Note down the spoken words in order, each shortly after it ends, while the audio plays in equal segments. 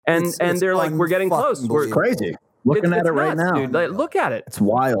and they're like, we're getting close. We're crazy. Looking at it right now, dude. Like, look at it. It's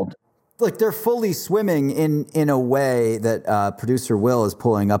wild. Like they're fully swimming in a way that producer Will is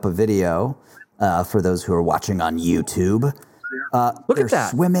pulling up a video for those who are watching on YouTube. Look at that. They're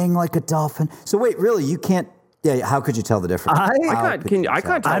swimming like a dolphin. So wait, really, you can't. Yeah, how could you tell the difference? I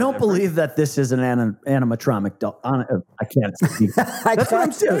can't tell I don't believe that this is an animatronic dolphin. I can't speak. That's what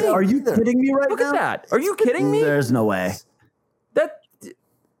I'm saying. Are you kidding me right now? Look at that. Are you kidding me? There's no way.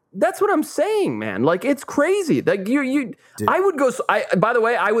 That's what I'm saying, man. Like, it's crazy. Like I would go. By the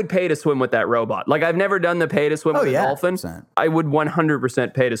way, I would pay to swim with that robot. Like, I've never done the pay to swim with a dolphin. 100%. I would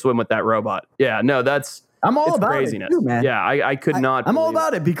 100% pay to swim with that robot. Yeah, no, I'm all about craziness. It too, man. Yeah, I could not. I'm all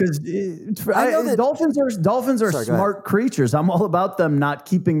about it because dolphins are smart creatures. I'm all about them not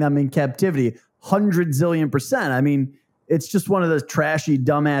keeping them in captivity. 100 zillion%. I mean, it's just one of those trashy,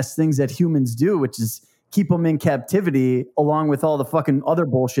 dumbass things that humans do, which is keep them in captivity along with all the fucking other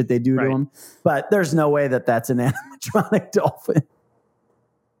bullshit they do to them. But there's no way that that's an animatronic dolphin.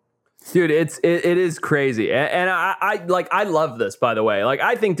 Dude, it is crazy. And I love this, by the way. Like,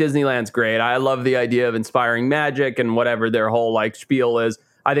 I think Disneyland's great. I love the idea of inspiring magic and whatever their whole like spiel is.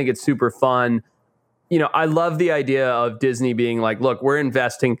 I think it's super fun. You know, I love the idea of Disney being like, look, we're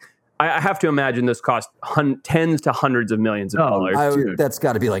investing. I have to imagine this cost tens to hundreds of millions of dollars. That's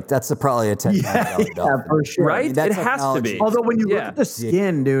got to be like, that's probably a $10 million dolphin. For sure. Right? I mean, it has to be. Although when you look at the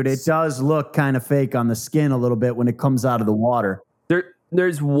skin, dude, it does look kind of fake on the skin a little bit when it comes out of the water.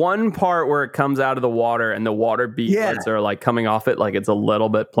 There's one part where it comes out of the water and the water beads are like coming off it like it's a little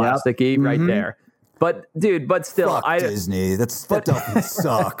bit plasticky right there. But dude, still, Disney. That dolphin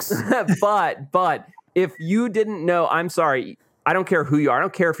sucks. But if you didn't know, I'm sorry. I don't care who you are. I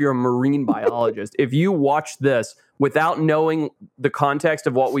don't care if you're a marine biologist. If you watch this without knowing the context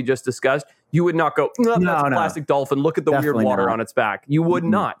of what we just discussed, you would not go, that's a plastic dolphin. Look at the weird water on its back. You would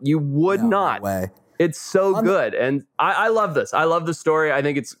not. You would not. No way. It's so good. And I love this. I love the story. I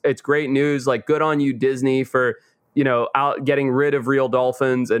think it's great news. Like, good on you, Disney, for, out getting rid of real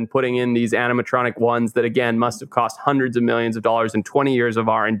dolphins and putting in these animatronic ones that, again, must have cost hundreds of millions of dollars and 20 years of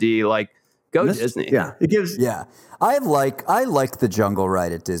R&D. Like, go Disney. Yeah. It gives. Yeah. I like the jungle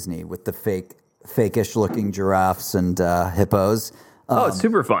ride at Disney with the fakeish looking giraffes and hippos. It's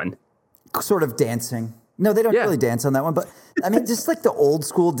super fun. Sort of dancing. No, they don't really dance on that one, but I mean, just like the old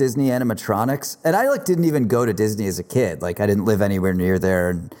school Disney animatronics. And I didn't even go to Disney as a kid. Like, I didn't live anywhere near there.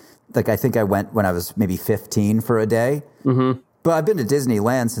 And like, I think I went when I was maybe 15 for a day. Mm-hmm. But I've been to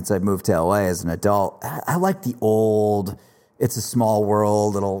Disneyland since I moved to LA as an adult. I like the old, It's a Small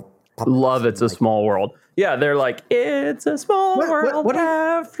World, It's a Small World. Yeah, they're like, it's a small world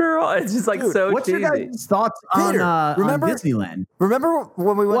after all. It's just like so what's cheesy. Your guys' thoughts on Disneyland? Remember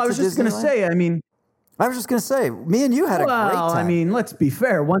when we went to Disneyland? I was just going to say, me and you had a great time. I mean, let's be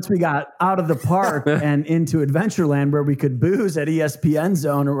fair. Once we got out of the park and into Adventureland where we could booze at ESPN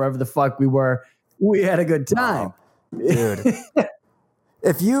Zone or wherever the fuck we were, we had a good time. Oh, dude.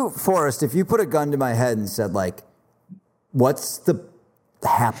 If you put a gun to my head and said, like, what's the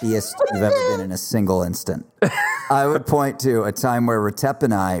happiest you've ever been in a single instant, I would point to a time where Retep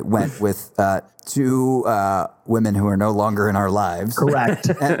and I went with two women who are no longer in our lives. Correct.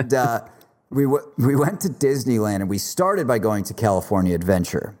 And we went to Disneyland, and we started by going to California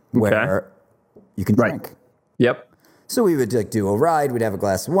Adventure, where you can drink. Yep. So we would do a ride. We'd have a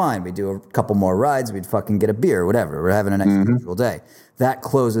glass of wine. We'd do a couple more rides. We'd fucking get a beer, whatever. We're having an unusual day. That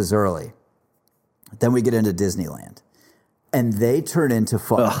closes early. Then we get into Disneyland. And they turn into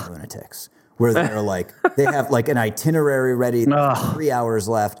fucking lunatics, where they're like, they have like an itinerary ready, 3 hours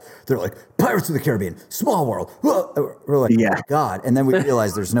left. They're like, Pirates of the Caribbean, Small World. We're like, oh my God. And then we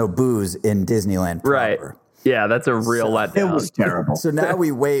realize there's no booze in Disneyland proper. Right. Yeah, that's a real letdown. It was terrible. So now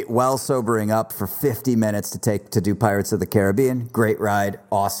we wait while sobering up for 50 minutes to do Pirates of the Caribbean. Great ride.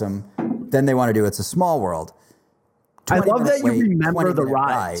 Awesome. Then they want to do It's a Small World. I love that you remember the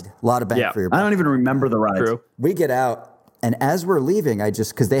ride. A lot of bang for your buck. I don't even remember the ride. True. We get out. And as we're leaving,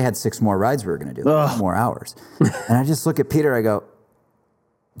 because they had 6 more rides we were going to do, 6 more hours. And I just look at Peter, I go,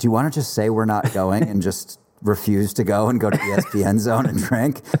 do you want to just say we're not going and just refuse to go and go to ESPN Zone and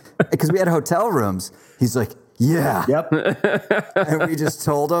drink? Because we had hotel rooms. He's like, yeah. Yep. And we just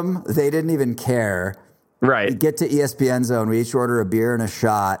told him. They didn't even care. Right. We get to ESPN Zone. We each order a beer and a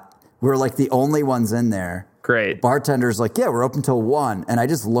shot. We're like the only ones in there. Great. The bartender's like, yeah, we're open till 1. And I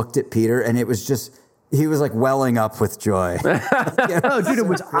just looked at Peter, and it was just... He was like welling up with joy. No, dude, it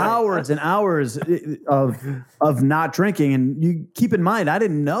was hours and hours of not drinking. And you keep in mind, I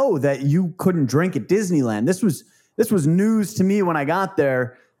didn't know that you couldn't drink at Disneyland. This was news to me when I got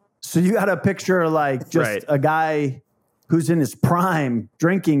there. So you got a picture like just a guy who's in his prime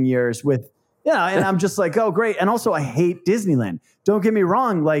drinking years with, and I'm just like, oh, great. And also, I hate Disneyland. Don't get me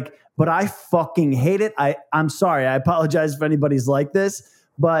wrong, but I fucking hate it. I'm sorry. I apologize if anybody's like this,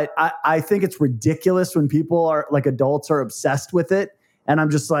 but I think it's ridiculous when people are like adults are obsessed with it. And I'm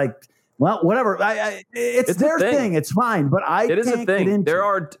just like, well, whatever. It's their thing. It's fine. But it is a thing. There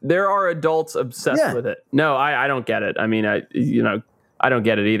are adults obsessed with it. No, I don't get it. I mean, I don't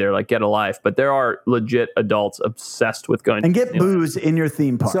get it either. Like, get a life. But there are legit adults obsessed with going and get booze in your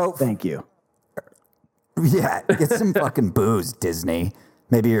theme park. So, thank you. Yeah, get some fucking booze, Disney.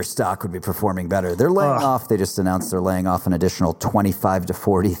 Maybe your stock would be performing better. They're laying off. They just announced they're laying off an additional 25 to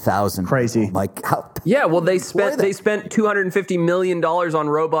 40,000. Crazy. Like, how? Yeah, well, they spent $250 million on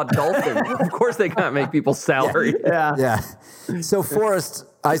Robotic Dolphin. Of course, they can't make people salary. Yeah. So, Forrest,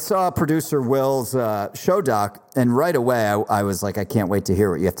 I saw producer Will's show doc, and right away I was like, I can't wait to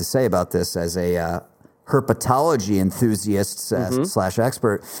hear what you have to say about this as a herpetology enthusiast slash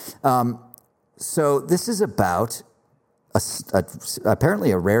expert. So this is about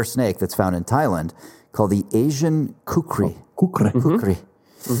apparently a rare snake that's found in Thailand called the Asian kukri. Kukri.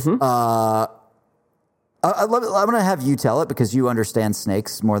 Mm-hmm. I'm going to have you tell it because you understand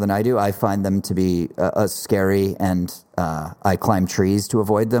snakes more than I do. I find them to be scary, and I climb trees to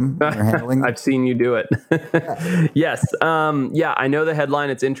avoid them when they're handling them. I've seen you do it. Yes. I know the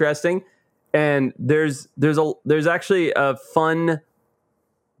headline. It's interesting. And there's actually a fun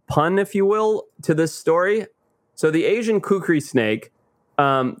pun, if you will, to this story. So the Asian kukri snake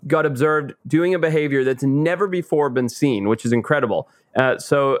got observed doing a behavior that's never before been seen, which is incredible.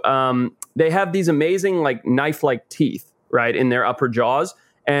 They have these amazing, like, knife-like teeth, right, in their upper jaws.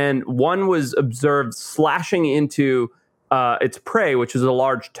 And one was observed slashing into its prey, which is a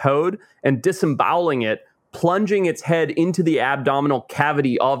large toad, and disemboweling it, plunging its head into the abdominal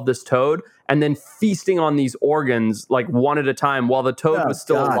cavity of this toad, and then feasting on these organs, like, one at a time while the toad was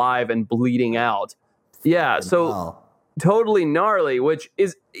still alive and bleeding out. Yeah, so totally gnarly, which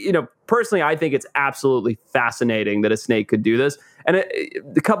is, personally, I think it's absolutely fascinating that a snake could do this. And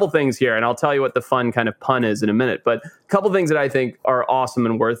a couple things here, and I'll tell you what the fun kind of pun is in a minute, but a couple things that I think are awesome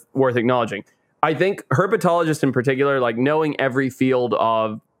and worth acknowledging. I think herpetologists in particular, like, knowing every field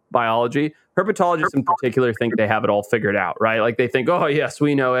of biology, herpetologists in particular think they have it all figured out, right? Like, they think, oh, yes,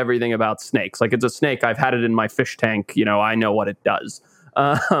 we know everything about snakes. Like, it's a snake. I've had it in my fish tank. I know what it does.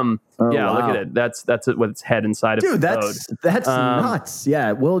 Wow. Look at it. That's it with its head inside of the toad. That's nuts.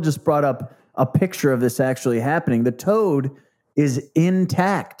 Yeah, Will just brought up a picture of this actually happening. The toad is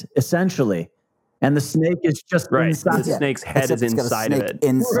intact, essentially, and the snake is just inside. The snake's head is inside of it.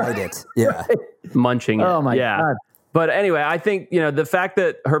 Inside it. Yeah. Munching it. Oh, my God. But anyway, I think, the fact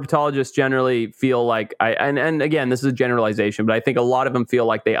that herpetologists generally feel like, and again, this is a generalization, but I think a lot of them feel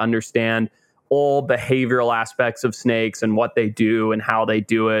like they understand all behavioral aspects of snakes and what they do and how they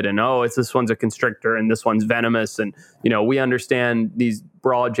do it. And, this one's a constrictor and this one's venomous. And, we understand these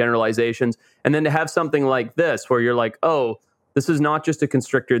broad generalizations. And then to have something like this, where you're like, this is not just a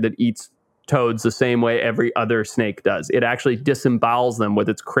constrictor that eats toads the same way every other snake does. It actually disembowels them with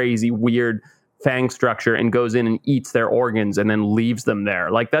its crazy, weird fang structure and goes in and eats their organs and then leaves them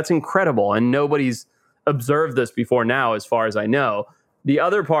there. Like, that's incredible. And nobody's observed this before now, as far as I know. The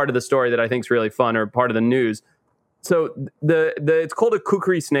other part of the story that I think is really fun, or part of the news, so it's called a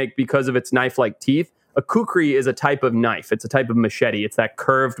kukri snake because of its knife-like teeth. A kukri is a type of knife. It's a type of machete. It's that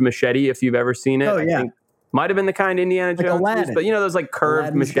curved machete, if you've ever seen it. Oh, yeah. I think might have been the kind Indiana Jones used, but those like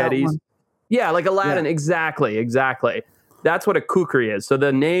curved machetes. Yeah, like Aladdin. Yeah. Exactly. That's what a kukri is. So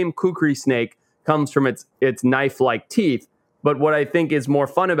the name kukri snake comes from its knife-like teeth. But what I think is more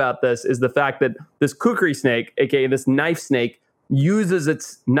fun about this is the fact that this kukri snake, aka this knife snake, uses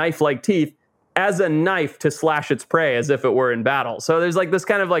its knife-like teeth as a knife to slash its prey as if it were in battle. So there's like this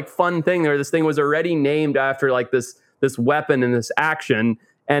kind of like fun thing there. This thing was already named after like this weapon and this action,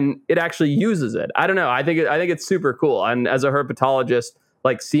 and it actually uses it. I don't know. I think it's super cool. And as a herpetologist,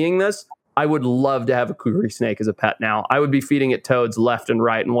 like, seeing this, I would love to have a kukri snake as a pet now. I would be feeding it toads left and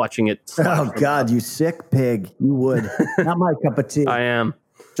right and watching it. Oh, God, you sick pig. You would. Not my cup of tea. I am.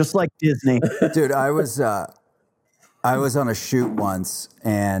 Just like Disney. Dude, I was on a shoot once,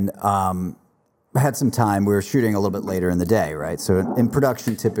 and I had some time. We were shooting a little bit later in the day, right? So in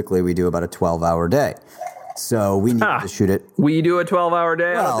production, typically we do about a 12-hour day. So we need to shoot it. We do a 12-hour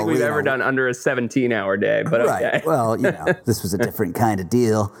day? I don't think we've ever done under a 17-hour day, but right. Okay. Well, this was a different kind of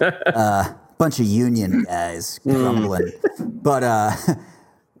deal. Bunch of union guys grumbling. But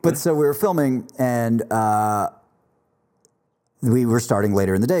so we were filming, and we were starting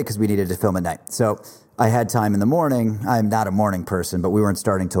later in the day because we needed to film at night. So I had time in the morning. I'm not a morning person, but we weren't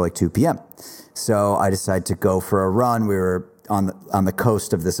starting till like 2 p.m. So I decided to go for a run. We were on the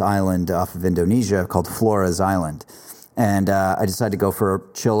coast of this island off of Indonesia called Flores Island. And I decided to go for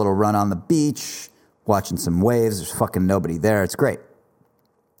a chill little run on the beach, watching some waves. There's fucking nobody there. It's great.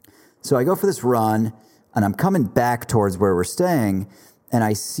 So I go for this run, and I'm coming back towards where we're staying, and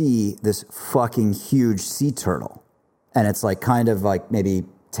I see this fucking huge sea turtle. And it's like kind of like maybe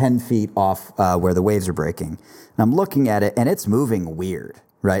 10 feet off where the waves are breaking. And I'm looking at it, and it's moving weird,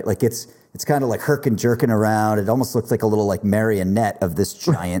 right? Like it's kind of like herking jerking around. It almost looks like a little like marionette of this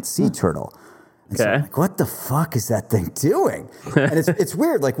giant sea turtle. And so I'm like, what the fuck is that thing doing? And it's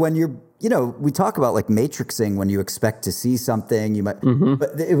weird. Like when you're, we talk about like matrixing when you expect to see something, you might,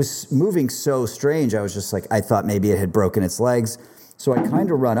 but it was moving so strange. I was just like, I thought maybe it had broken its legs. So I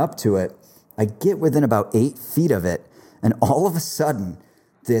kind of run up to it. I get within about 8 feet of it. And all of a sudden,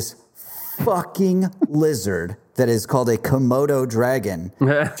 this fucking lizard that is called a Komodo dragon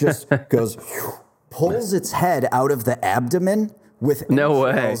just goes, pulls its head out of the abdomen with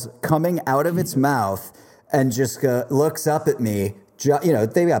entrails coming out of its mouth and just looks up at me.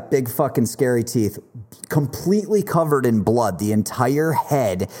 They got big fucking scary teeth, completely covered in blood, the entire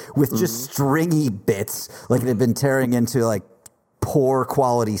head with just stringy bits, like it had been tearing into like poor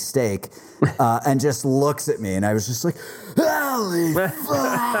quality steak, and just looks at me, and I was just like, holy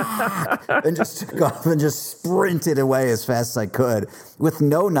fuck, and just took off and just sprinted away as fast as I could with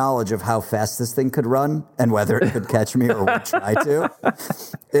no knowledge of how fast this thing could run and whether it could catch me or would try to.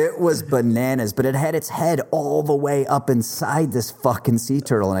 It was bananas, but it had its head all the way up inside this fucking sea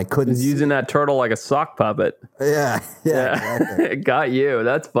turtle, and I couldn't see. Using that turtle like a sock puppet. Yeah. Exactly. It got you.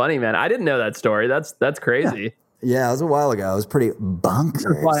 That's funny, man. I didn't know that story. That's crazy. Yeah, it was a while ago. It was pretty bonkers.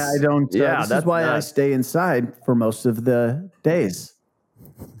 That's why I don't. This is why I stay inside for most of the days.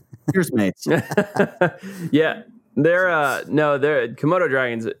 Cheers, mates. Yeah, they're Komodo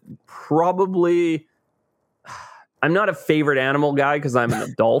dragons. Probably, I'm not a favorite animal guy because I'm an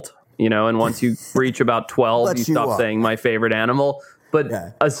adult, and once you reach about 12, you stop saying my favorite animal. But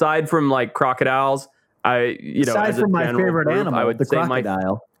aside from like crocodiles, aside from my favorite animal, I would say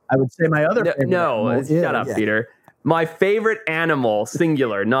crocodile. I would say my other favorite animal. Shut up, Peter. My favorite animal,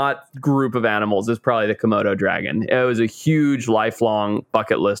 singular, not group of animals, is probably the Komodo dragon. It was a huge, lifelong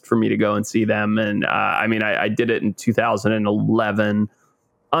bucket list for me to go and see them. And I did it in 2011.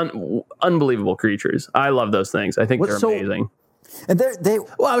 Unbelievable creatures. I love those things. I think they're amazing. And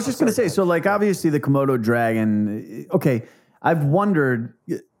Well, I was just going to say, so like obviously the Komodo dragon. Okay, I've wondered.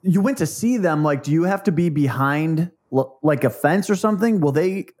 You went to see them. Like, do you have to be behind like a fence or something? Will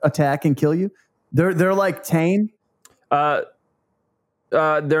they attack and kill you? They're like tame. They're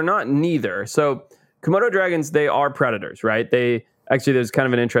not neither. So Komodo dragons, they are predators, right? There's kind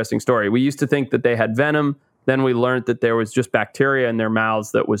of an interesting story. We used to think that they had venom. Then we learned that there was just bacteria in their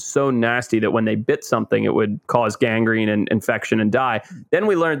mouths that was so nasty that when they bit something, it would cause gangrene and infection and die. Then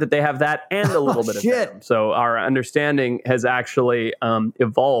we learned that they have that and a little bit of venom. So our understanding has actually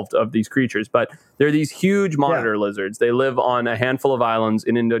evolved of these creatures. But they're these huge monitor lizards. They live on a handful of islands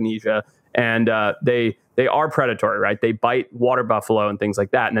in Indonesia, and they are predatory, right? They bite water buffalo and things like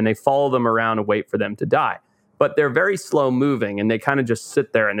that, and then they follow them around and wait for them to die. But they're very slow moving, and they kind of just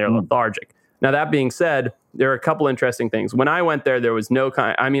sit there and they're lethargic. Now, that being said, there are a couple interesting things. When I went there was no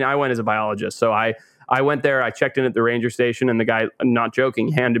I went as a biologist. So I went there, I checked in at the ranger station, and the guy, not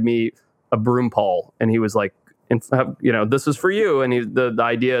joking, handed me a broom pole. And he was like, this is for you. And the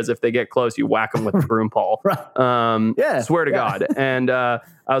idea is if they get close, you whack them with the broom pole. Swear to God. And I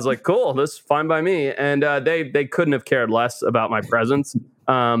was like, cool, this is fine by me. And they couldn't have cared less about my presence.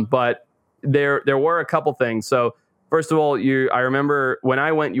 But there were a couple things. So first of all, I remember when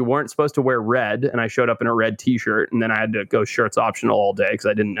I went, you weren't supposed to wear red, and I showed up in a red T-shirt, and then I had to go shirts optional all day because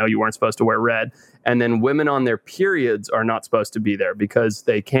I didn't know you weren't supposed to wear red. And then women on their periods are not supposed to be there because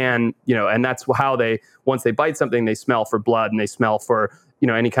they can, and that's how once they bite something, they smell for blood and they smell for,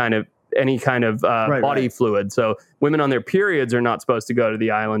 any kind of body fluid. So women on their periods are not supposed to go to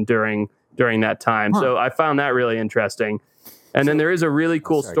the island during that time. So I found that really interesting. And then there is a really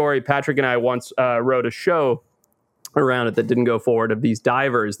cool story. Patrick and I once wrote a show around it that didn't go forward, of these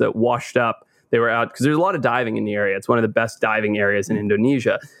divers that washed up. They were out because there's a lot of diving in the area. It's one of the best diving areas in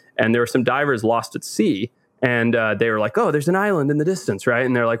Indonesia. And there were some divers lost at sea, and they were like, oh, there's an island in the distance, right?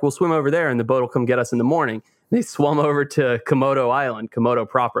 And they're like, we'll swim over there and the boat will come get us in the morning. And they swum over to Komodo Island, Komodo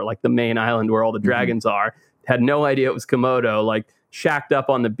proper, like the main island where all the dragons are. Had no idea it was Komodo, like shacked up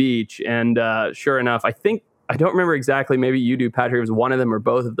on the beach. And sure enough, I don't remember exactly, maybe you do, Patrick, it was one of them or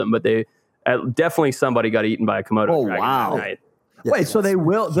both of them, but definitely somebody got eaten by a Komodo dragon that night. Wait, so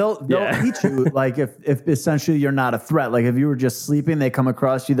they'll eat you like if essentially you're not a threat. Like if you were just sleeping, they come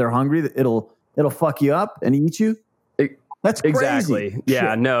across you, they're hungry, it'll fuck you up and eat you. That's crazy. Exactly.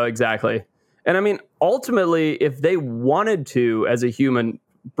 Yeah, no, exactly. And I mean, ultimately, if they wanted to, as a human,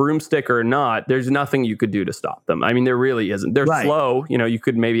 broomstick or not, there's nothing you could do to stop them. I mean, there really isn't. They're slow. You know, you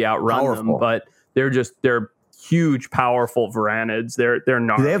could maybe outrun them, but they're huge, powerful varanids. They're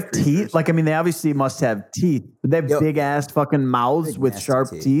not. Do they have teeth? Like, I mean, they obviously must have teeth. But they have big ass fucking mouths with sharp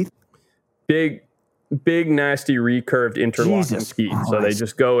teeth. Big, nasty, recurved interlocking teeth. So they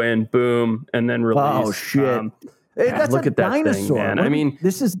just go in, boom, and then release. Oh shit! That's look a at that dinosaur, thing, man. I mean,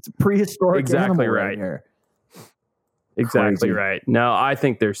 this is prehistoric. Exactly animal right here. Exactly right. No, I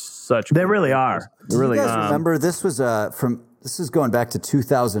think they're such. They really are. Do you guys remember this was this is going back to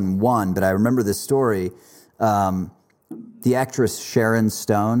 2001, but I remember this story. The actress Sharon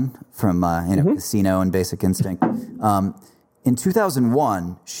Stone from Casino and Basic Instinct. In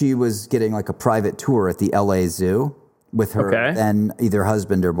 2001, she was getting like a private tour at the LA Zoo with her then either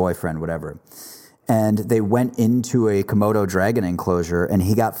husband or boyfriend, whatever. And they went into a Komodo dragon enclosure, and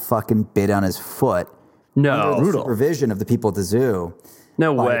he got fucking bit on his foot. No, under the supervision of the people at the zoo.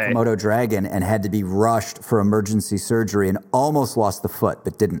 No by way. a Komodo dragon, and had to be rushed for emergency surgery, and almost lost the foot,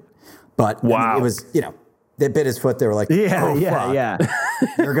 but didn't. But wow, I mean, it was they bit his foot. They were like, yeah.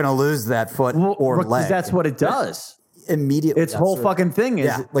 You're gonna lose that foot or leg. That's what it does. Immediately, its whole fucking thing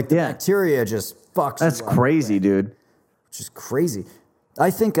is like the bacteria just fucks. That's crazy, dude. Which is crazy. I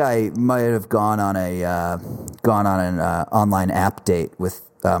think I might have gone on an online app date with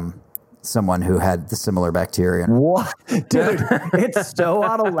someone who had the similar bacteria. What, dude? It's so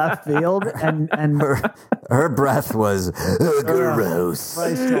out of left field, and her breath was gross.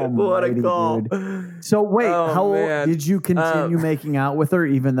 What a call! Dude. So wait, how old did you continue making out with her,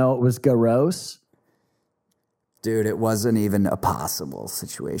 even though it was gross? Dude, it wasn't even a possible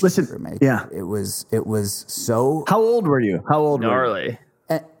situation. Listen, for me. Yeah, it was so. How old were you? Gnarly.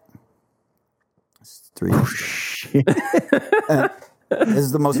 3 years ago. This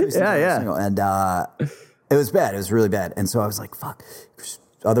is the most recent single, and it was bad. It was really bad, and so I was like, "Fuck."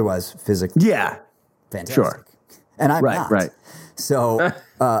 Otherwise, physically, fantastic. Sure. And I'm not. Right. So,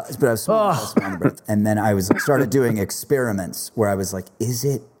 but I was smelling the breath, and then I started doing experiments where I was like, "Is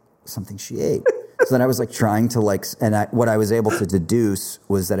it something she ate?" So then I was like trying to what I was able to deduce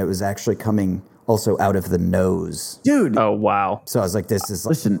was that it was actually coming also out of the nose, dude. Oh wow! So I was like, "This is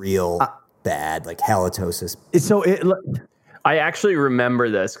real bad, like halitosis." So I actually remember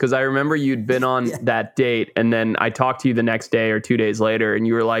this because I remember you'd been on that date, and then I talked to you the next day or 2 days later, and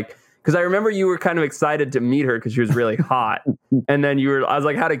you were like, because I remember you were kind of excited to meet her because she was really hot, and then I was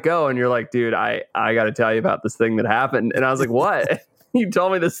like, "How'd it go?" And you're like, "Dude, I got to tell you about this thing that happened," and I was like, "What?" You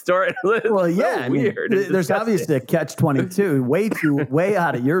told me this story. Well, yeah, so weird. There's obviously a catch-22, way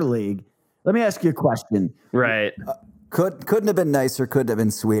out of your league. Let me ask you a question. Right. Couldn't have been nicer, couldn't have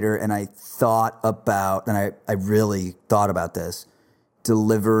been sweeter. And I really thought about this,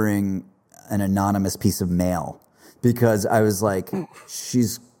 delivering an anonymous piece of mail, because I was like,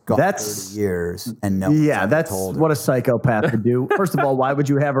 she's gone 30 years and no one's that's told her. What a psychopath would do. First of all, why would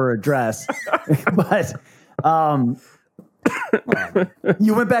you have her address? But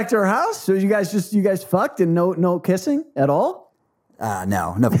you went back to her house? So you guys fucked and no kissing at all?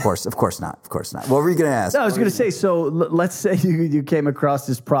 No, of course not. What were you going to ask? No, I was going to say, so let's say you came across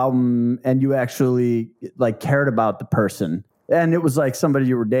this problem and you actually cared about the person, and it was like somebody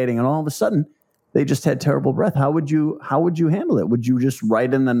you were dating, and all of a sudden they just had terrible breath. How would you handle it? Would you just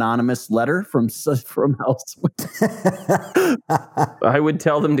write an anonymous letter from elsewhere? I would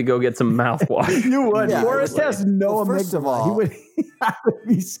tell them to go get some mouthwash. You would. Yeah, Forrest has no amygdala. First of all, he would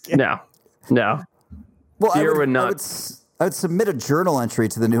be scared. No. Well, Fear would not. I would submit a journal entry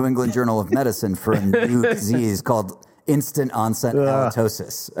to the New England Journal of Medicine for a new disease called instant onset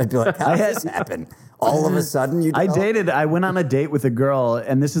halitosis. I'd be like, how does this happen? All of a sudden, you develop? I went on a date with a girl,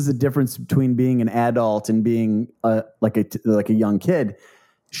 and this is the difference between being an adult and being like a young kid.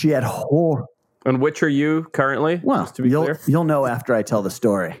 She had And which are you currently? Well, just to be clear? You'll know after I tell the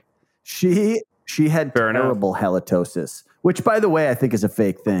story. She had terrible halitosis, which, by the way, I think is a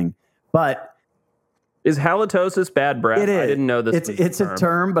fake thing. But is halitosis bad breath? It is. I didn't know this. It's a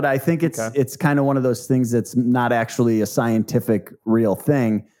term, but I think it's kind of one of those things that's not actually a scientific real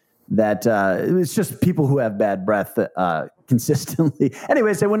thing. That it's just people who have bad breath consistently.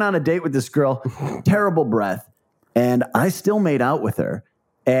 Anyways, I went on a date with this girl, terrible breath, and I still made out with her.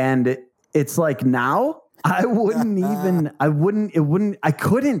 And it's like now I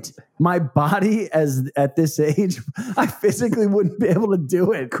couldn't. My body at this age, I physically wouldn't be able to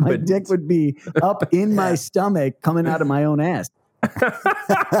do it. My dick would be up in my stomach, coming out of my own ass.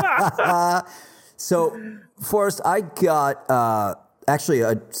 So, Forrest, I got actually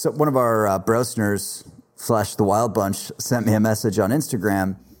one of our brosners / the Wild Bunch sent me a message on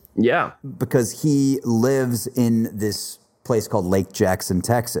Instagram. Yeah. Because he lives in this place called Lake Jackson,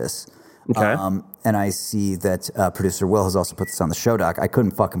 Texas. Okay. And I see that producer Will has also put this on the show doc. I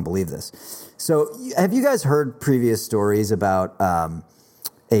couldn't fucking believe this. So have you guys heard previous stories about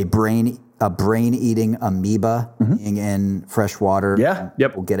a brain-eating amoeba being in fresh water? Yeah.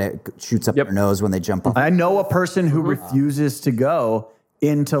 Yep. Will get it, shoots up their nose when they jump off. I know a person who refuses to go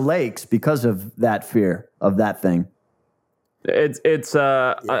into lakes because of that fear of that thing. They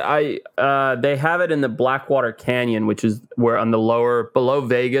have it in the Blackwater Canyon, which is where on the below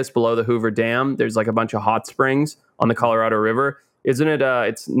Vegas, below the Hoover Dam, there's like a bunch of hot springs on the Colorado River. Isn't it?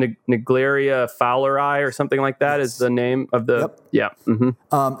 It's Nigleria fowleri or something like that is the name of the. Yep. Yeah.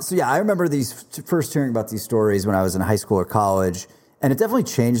 Mm-hmm. So I remember first hearing about these stories when I was in high school or college, and it definitely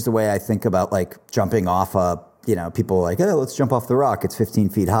changed the way I think about like jumping off people are like, oh, let's jump off the rock. It's 15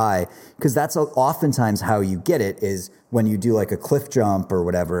 feet high. Because that's oftentimes how you get it is when you do like a cliff jump or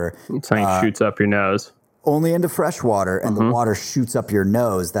whatever. Something shoots up your nose. Only into fresh water, and the water shoots up your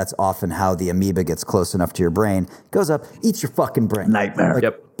nose. That's often how the amoeba gets close enough to your brain, goes up, eats your fucking brain. Nightmare.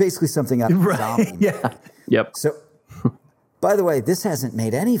 Like, basically something out of a zombie. Yeah. Yep. So, by the way, this hasn't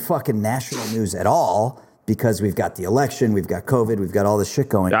made any fucking national news at all because we've got the election, we've got COVID, we've got all this shit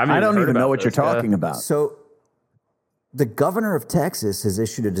going. I don't even know what you're talking about. So, the governor of Texas has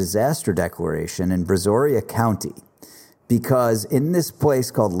issued a disaster declaration in Brazoria County because in this place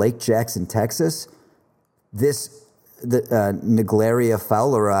called Lake Jackson, Texas, the Nigleria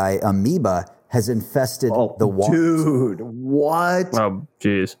fowleri amoeba has infested the water. Dude, what? Oh,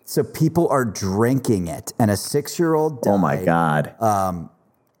 geez. So people are drinking it, and a 6-year-old died. Oh, my God.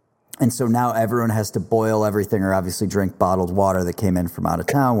 And so now everyone has to boil everything or obviously drink bottled water that came in from out of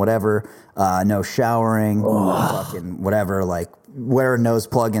town, whatever. No showering, fucking whatever, like wear a nose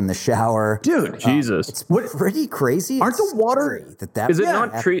plug in the shower. Dude. Jesus. It's pretty crazy. Aren't the water... Is it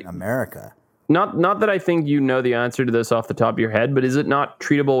not in America? Not that I think you know the answer to this off the top of your head, but is it not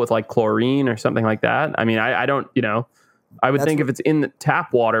treatable with like chlorine or something like that? I mean, I don't, I would think if it's in the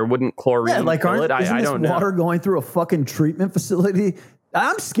tap water, wouldn't chlorine kill it? I don't know. Water going through a fucking treatment facility?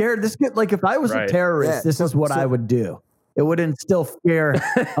 I'm scared. If I was a terrorist, this is what I would do. It would instill fear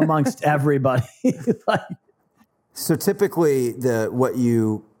amongst everybody. So typically,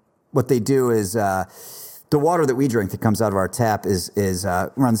 what they do is the water that we drink that comes out of our tap is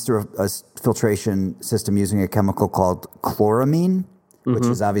runs through a filtration system using a chemical called chloramine, which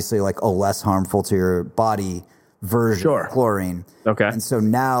is obviously like a less harmful to your body version of chlorine. Okay. And so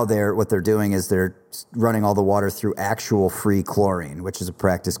now what they're doing is they're running all the water through actual free chlorine, which is a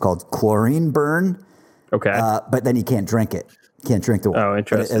practice called chlorine burn. Okay. But then you can't drink it. You can't drink the water. Oh,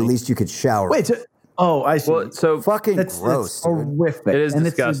 interesting. At least you could shower. Wait, I see. Well, so fucking that's gross. Horrific. It is and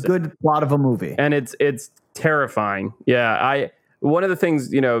disgusting. It's a good plot of a movie. And it's terrifying. Yeah. One of the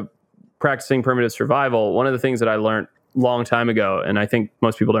things, practicing primitive survival, one of the things that I learned a long time ago, and I think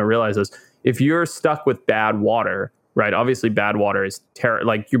most people don't realize this, if you're stuck with bad water, right? Obviously bad water is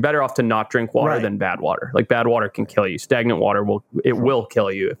like you're better off to not drink water than bad water. Like bad water can kill you. Stagnant water will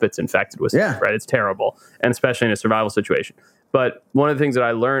kill you if it's infected with something, right? It's terrible. And especially in a survival situation. But one of the things that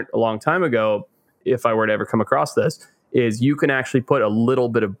I learned a long time ago, if I were to ever come across this, is you can actually put a little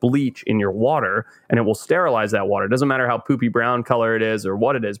bit of bleach in your water and it will sterilize that water. It doesn't matter how poopy brown color it is or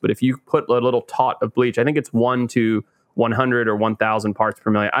what it is, but if you put a little tot of bleach, I think it's 1 to 100 or 1,000 parts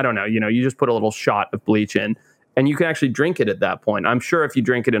per million. I don't know. You just put a little shot of bleach in and you can actually drink it at that point. I'm sure if you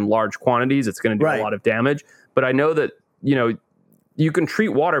drink it in large quantities, it's going to do a lot of damage. But I know that, you can treat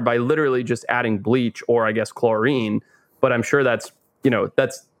water by literally just adding bleach or I guess chlorine, but I'm sure that's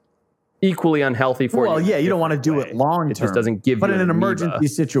equally unhealthy for you. Well, yeah, you don't want to do it long term. It just doesn't give you in an emergency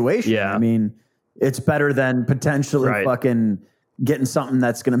situation, I mean, it's better than potentially fucking getting something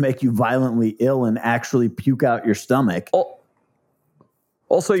that's going to make you violently ill and actually puke out your stomach.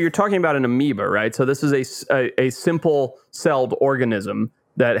 Also, you're talking about an amoeba, right? So this is a simple-celled organism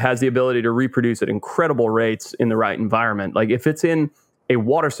that has the ability to reproduce at incredible rates in the right environment. Like if it's in a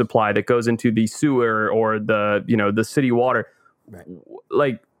water supply that goes into the sewer or the city water,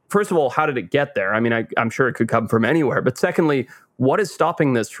 like, first of all, how did it get there? I mean, I'm sure it could come from anywhere. But secondly, what is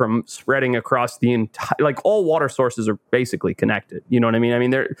stopping this from spreading across the entire... Like, all water sources are basically connected. You know what I mean? I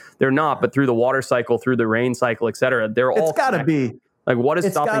mean, they're not, but through the water cycle, through the rain cycle, et cetera, they're all... It's got to be... Like, what is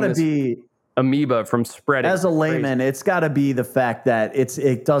stopping this amoeba from spreading? As a layman, it's got to be the fact that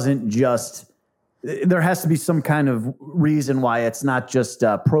it doesn't just... There has to be some kind of reason why it's not just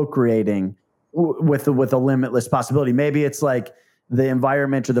procreating with a limitless possibility. Maybe it's like... the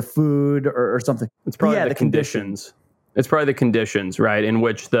environment or the food or something. It's probably the conditions. It's probably the conditions, right, in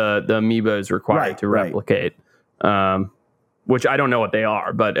which the amoeba is required to replicate. Which I don't know what they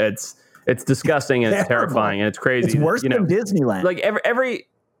are, but it's disgusting and it's terrifying and it's crazy. It's worse than Disneyland. Like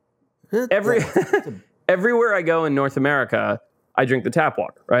everywhere I go in North America, I drink the tap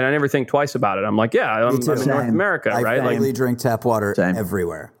water, right? I never think twice about it. I'm like, I'm in North America, right? I really drink tap water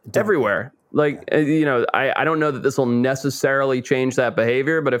everywhere. Everywhere. Like, I don't know that this will necessarily change that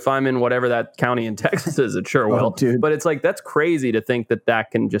behavior, but if I'm in whatever that county in Texas is, it sure will. Dude. But it's like, that's crazy to think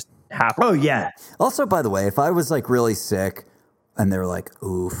that can just happen. Oh, yeah. Also, by the way, if I was like really sick and they were like,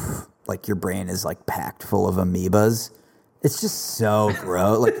 oof, like your brain is like packed full of amoebas, it's just so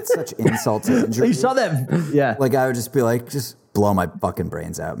gross. Like, it's such insult to injury. You saw that? Yeah. Like, I would just be like, just blow my fucking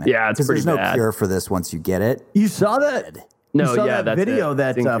brains out, man. Yeah, it's pretty there's no bad. Cure for this once you get it. You saw that? No, you saw yeah, that that's video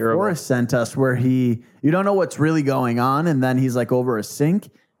that Forrest sent us where you don't know what's really going on, and then he's like over a sink,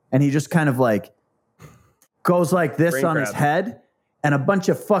 and he just kind of like goes like this Brain on grab. his head, and a bunch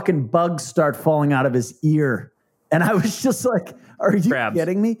of fucking bugs start falling out of his ear. And I was just like, are you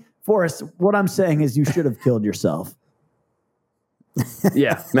kidding me? Forrest, what I'm saying is you should have killed yourself.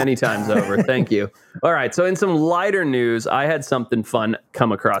 Yeah, many times over. Thank you. All right, so in some lighter news, I had something fun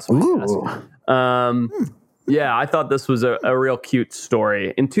come across my desk. Yeah, I thought this was a real cute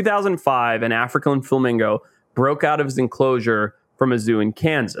story. In 2005, an African flamingo broke out of his enclosure from a zoo in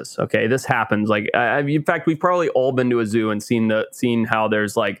Kansas. Okay, this happens. Like, in fact, we've probably all been to a zoo and seen how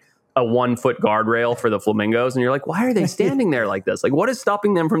there's like a 1-foot guardrail for the flamingos, and you're like, why are they standing there like this? Like, what is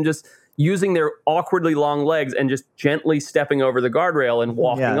stopping them from just using their awkwardly long legs and just gently stepping over the guardrail and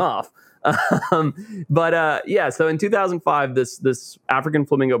walking off? So in 2005, this African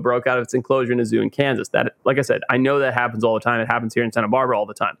flamingo broke out of its enclosure in a zoo in Kansas. That, like I said, I know that happens all the time. It happens here in Santa Barbara all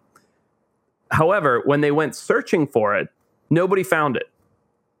the time. However, when they went searching for it, nobody found it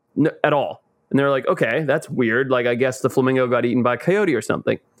at all. And they're like, okay, that's weird. Like, I guess the flamingo got eaten by a coyote or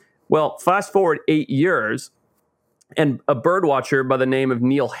something. Well, fast forward 8 years, and a bird watcher by the name of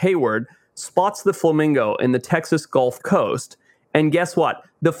Neil Hayward spots the flamingo in the Texas Gulf Coast. And guess what?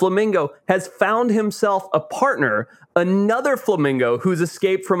 The flamingo has found himself a partner, another flamingo who's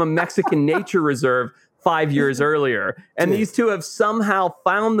escaped from a Mexican nature reserve 5 years earlier. And these two have somehow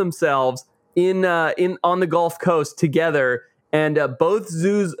found themselves in on the Gulf Coast together. And both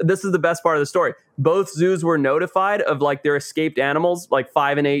zoos, this is the best part of the story, both zoos were notified of like their escaped animals like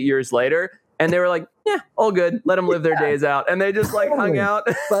 5 and 8 years later. And they were like, yeah, all good. Let them live their days out. And they just like hung out.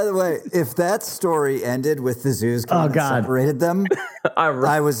 By the way, if that story ended with the zoos coming and separated them,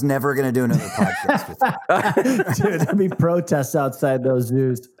 I was never going to do another podcast with you. Dude, there'd be protests outside those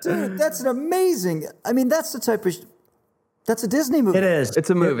zoos. Dude, that's an amazing, I mean, that's the type of, that's a Disney movie. It is.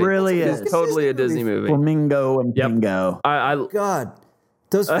 It's a movie. It really is. It's totally a Disney movie. Flamingo and Pingo. God,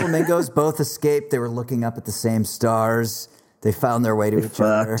 those flamingos both escaped. They were looking up at the same stars. They found their way to each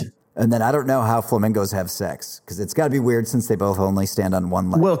other. And then I don't know how flamingos have sex, because it's got to be weird since they both only stand on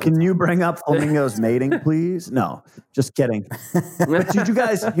one leg. Will, can you bring up flamingos mating, please? No, just kidding. But did you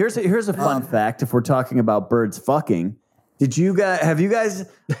guys? Here's a fun fact. If we're talking about birds fucking, have you guys?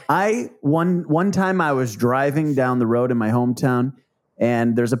 One time I was driving down the road in my hometown,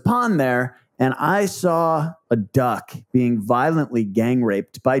 and there's a pond there, and I saw a duck being violently gang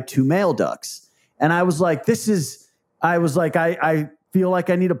raped by 2 male ducks, and I was like, I feel like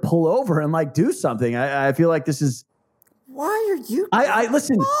I need to pull over and like do something. I feel like this is. Why are you? I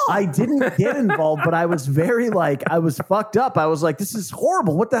listen. I didn't get involved, but I was very I was fucked up. I was like, this is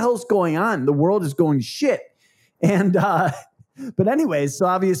horrible. What the hell's going on? The world is going to shit. And but anyways, so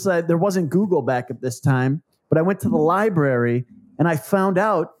obviously there wasn't Google back at this time. But I went to the library and I found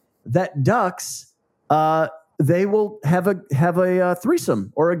out that ducks they will have a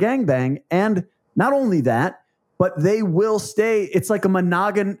threesome or a gangbang, and not only that, but they will stay. It's like a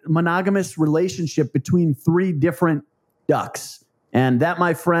monogamous relationship between 3 different ducks. And that,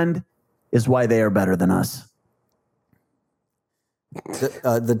 my friend, is why they are better than us.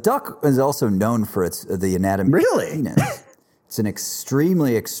 The duck is also known for the anatomy. Really? Of penis. It's an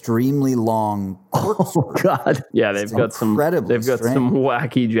extremely, extremely long corkscrew. Oh, God. Yeah, they've got some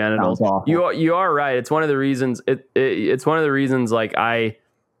wacky genitals. You are right. It's one of the reasons it's one of the reasons like I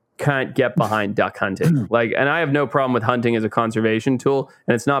can't get behind duck hunting. And I have no problem with hunting as a conservation tool,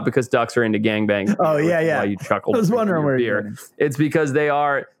 and it's not because ducks are into gangbangs. Oh yeah. Why you chuckled? I was wondering where you're going. It's because they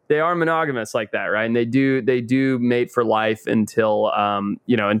are monogamous like that, right? And they do mate for life until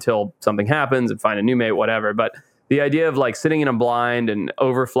until something happens and find a new mate, whatever. But the idea of like sitting in a blind and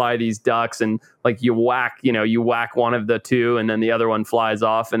overfly these ducks and like you whack one of the 2 and then the other one flies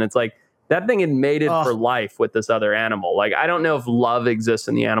off, and it's like That thing had mated for life with this other animal. Like, I don't know if love exists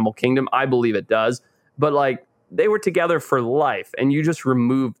in the animal kingdom. I believe it does. But, like, they were together for life, and you just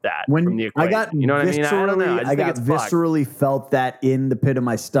removed that from the equation. You know what I mean? I don't know. I got viscerally felt that in the pit of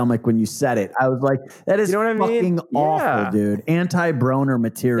my stomach when you said it. I was like, that is fucking awful, dude. Anti-Broner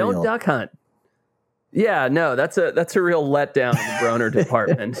material. Don't duck hunt. Yeah, no, that's a real letdown in the Broner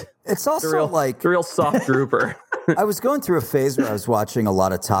department. It's also it's a real soft grouper. I was going through a phase where I was watching a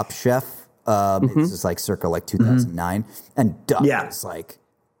lot of Top Chef. This is like circa like 2009, and duck is like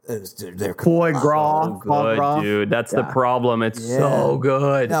they're foie gras, good, dude. That's the problem. It's so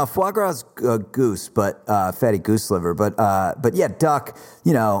good. Now foie gras is goose, but fatty goose liver. But yeah, duck.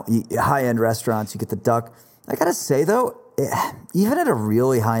 You know, high end restaurants, you get the duck. I gotta say though, even at a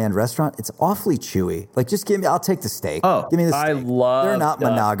really high end restaurant, it's awfully chewy. Like, just give me. I'll take the steak. Oh, give me the steak. I love. They're not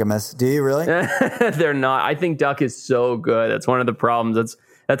duck. monogamous. Do you really? They're not. I think duck is so good. That's one of the problems.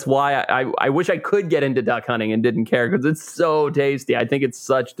 That's why I wish I could get into duck hunting and didn't care, because it's so tasty. I think it's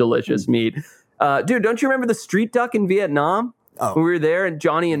such delicious meat. Dude, don't you remember the street duck in Vietnam? Oh. When we were there, and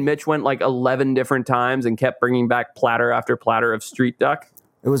Johnny and Mitch went like 11 different times and kept bringing back platter after platter of street duck.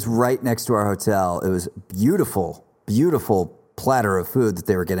 It was right next to our hotel. It was beautiful platter of food that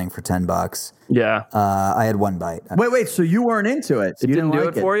they were getting for $10. Yeah. I had one bite. Wait. So you weren't into it? It didn't do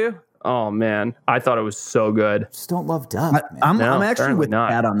it for you? Oh, man. I thought it was so good. Just don't love duck. I'm actually with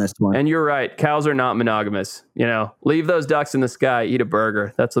Pat on this one. And you're right. Cows are not monogamous. You know, leave those ducks in the sky, eat a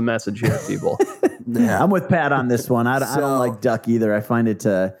burger. That's the message here, people. Yeah. I'm with Pat on this one. I don't like duck either. I find it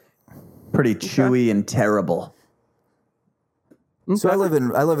pretty chewy and terrible. So I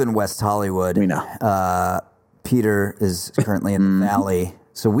live in West Hollywood. We know. Peter is currently in the valley.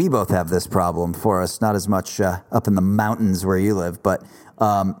 So we both have this problem for us. Not as much up in the mountains where you live, but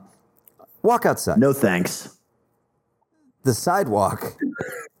walk outside. No thanks. The sidewalk,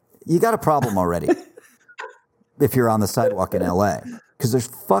 you got a problem already if you're on the sidewalk in LA, because there's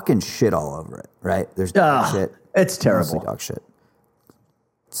fucking shit all over it, right? There's dog shit. It's terrible. Mostly dog shit.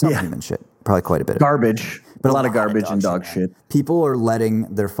 Some human shit. Probably quite a bit of garbage. But a lot of garbage and dog shit. People are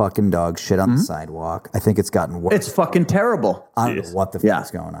letting their fucking dog shit on the sidewalk. I think it's gotten worse. It's fucking terrible. I don't know what the fuck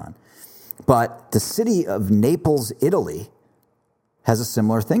is going on. But the city of Naples, Italy, has a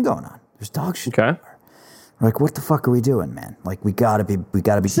similar thing going on. There's dog shit. Okay. We're like, what the fuck are we doing, man? Like, we gotta be.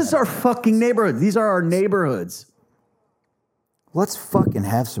 This is our fucking neighborhood. These are our neighborhoods. Let's fucking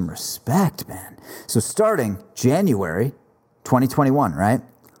have some respect, man. So starting January 2021, right?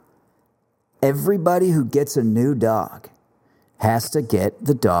 Everybody who gets a new dog has to get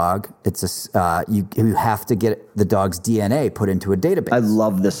the dog. You have to get the dog's DNA put into a database. I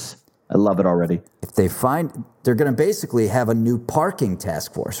love this. I love it already. If they find, they're going to basically have a new parking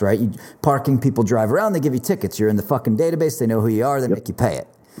task force, right? Parking people drive around, they give you tickets. You're in the fucking database. They know who you are. They make you pay it.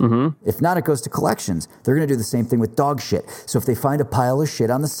 Mm-hmm. If not, it goes to collections. They're going to do the same thing with dog shit. So if they find a pile of shit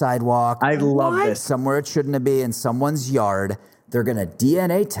on the sidewalk, I love this. Somewhere it shouldn't be in someone's yard, they're going to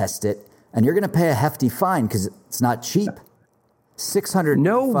DNA test it, and you're going to pay a hefty fine because it's not cheap.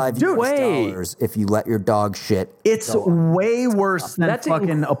 $605 if you let your dog shit. It's way worse than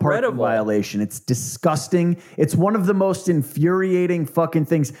fucking a parking violation. It's disgusting. It's one of the most infuriating fucking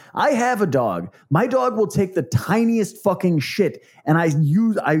things. I have a dog. My dog will take the tiniest fucking shit, and I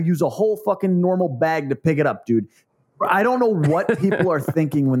use a whole fucking normal bag to pick it up, dude. I don't know what people are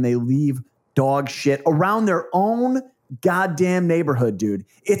thinking when they leave dog shit around their own goddamn neighborhood, dude.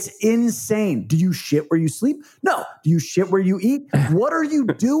 It's insane. Do you shit where you sleep? No. Do you shit where you eat? What are you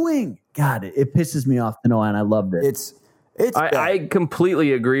doing? God, it pisses me off to know, and I love this. I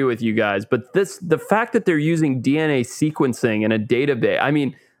completely agree with you guys, but the fact that they're using DNA sequencing in a database, I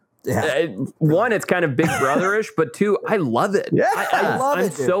mean, one, it's kind of Big Brotherish, but two, I love it. Yeah, I love it.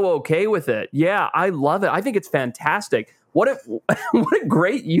 I'm so okay with it. Yeah, I love it. I think it's fantastic. What a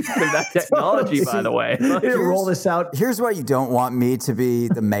great use of that technology, by the way. Roll this out. Here's why you don't want me to be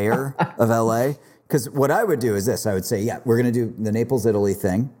the mayor of LA. Because what I would do is this. I would say, yeah, we're going to do the Naples, Italy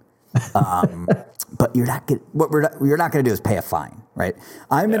thing. But you're not going to do is pay a fine, right?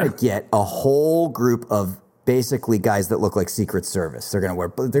 I'm going to get a whole group of basically guys that look like Secret Service. They're going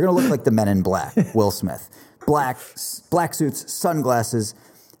to look like the Men in Black, Will Smith. Black suits, sunglasses.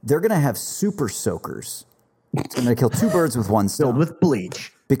 They're going to have super soakers. It's going to kill two birds with one stone. Filled with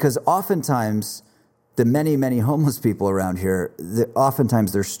bleach. Because oftentimes, the many, many homeless people around here,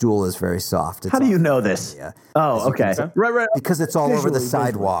 oftentimes their stool is very soft. How do you know this? Yeah. Oh, okay. Right. Because it's all over the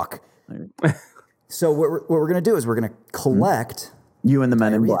sidewalk. So what we're going to do is we're going to collect you and the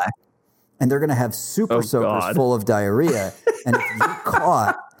Men in Black. And they're going to have super soakers full of diarrhea. And if you're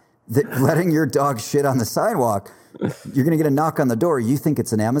caught letting your dog shit on the sidewalk, You're going to get a knock on the door. You think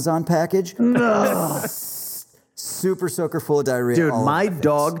it's an Amazon package? No. Super soaker full of diarrhea. Dude, my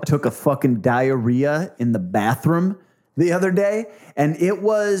dog took a fucking diarrhea in the bathroom the other day, and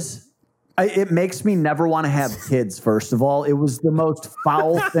it makes me never want to have kids, first of all. It was the most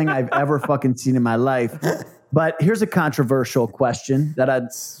foul thing I've ever fucking seen in my life. But here's a controversial question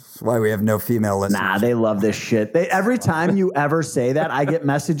That's why we have no female listeners. Nah, they love this shit. Every time you ever say that, I get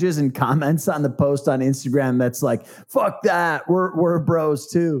messages and comments on the post on Instagram that's like, fuck that, we're bros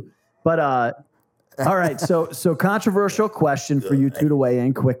too. But all right, so controversial question for you two to weigh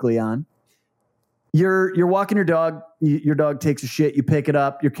in quickly on. You're walking your dog, your dog takes a shit, you pick it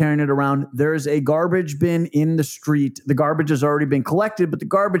up, you're carrying it around. There's a garbage bin in the street. The garbage has already been collected, but the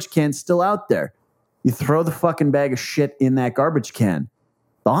garbage can's still out there. You throw the fucking bag of shit in that garbage can.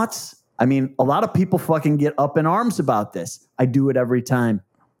 Thoughts? I mean, a lot of people fucking get up in arms about this. I do it every time.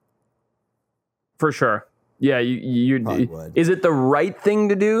 For sure. Yeah, you is it the right thing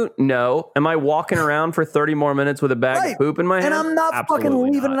to do? No. Am I walking around for 30 more minutes with a bag of poop in my hand? And I'm not Absolutely fucking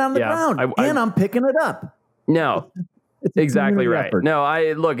leaving not. it on the ground. And I'm picking it up. No. It's exactly right. Effort. No,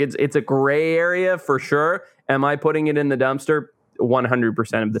 it's a gray area for sure. Am I putting it in the dumpster?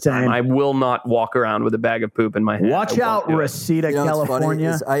 100% of the time. I will not walk around with a bag of poop in my hand. Watch out, Reseda,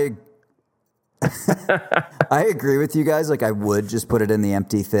 California. I agree with you guys. Like, I would just put it in the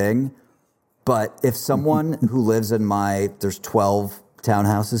empty thing. But if someone who lives in there's 12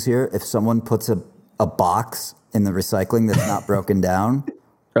 townhouses here, if someone puts a box in the recycling that's not broken down.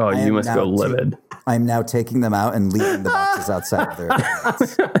 Oh, you must go livid. I'm now taking them out and leaving the boxes outside of their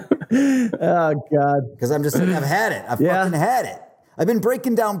apartments. Oh, God. Because I'm just saying, I've had it. I've fucking had it. I've been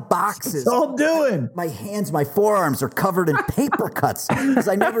breaking down boxes. What's all doing? My hands, my forearms are covered in paper cuts because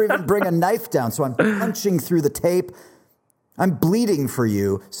I never even bring a knife down. So I'm punching through the tape. I'm bleeding for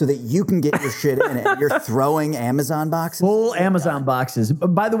you so that you can get your shit in it. You're throwing Amazon boxes? Full Amazon boxes.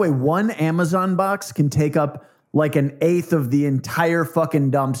 By the way, one Amazon box can take up like an eighth of the entire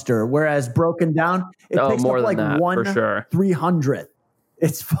fucking dumpster, whereas broken down, it takes more up like than that, 1/300th.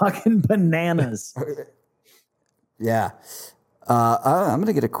 It's fucking bananas. Yeah. I'm going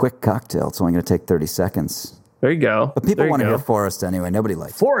to get a quick cocktail. It's only going to take 30 seconds. There you go. But people want to hear Forrest anyway. Nobody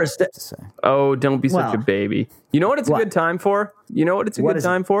likes Forrest. Oh, don't be such a baby. You know what it's a good time for? You know what it's a good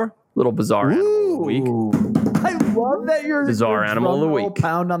time for? Little bizarre animal of the week. I love that your bizarre animal of the week.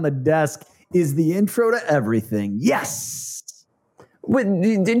 Pound on the desk is the intro to everything. Yes.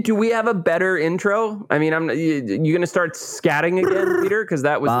 Do we have a better intro? I mean, you going to start scatting again, Peter? Because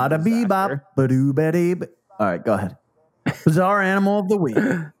that was all right, go ahead. Bizarre animal of the week.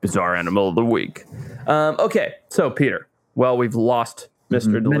 Bizarre animal of the week. Okay, so Peter. Well, we've lost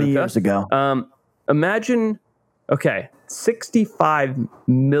Mr. DeLuca. Many years ago. Imagine, 65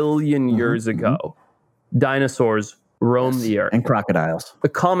 million years ago, dinosaurs roamed the earth. And crocodiles. A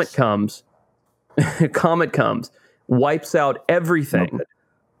comet comes, wipes out everything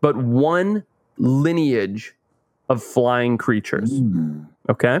but one lineage of flying creatures.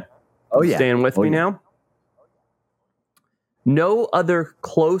 Okay? Oh, yeah. Staying with me now? No other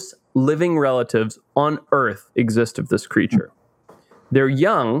close living relatives on Earth exist of this creature. They're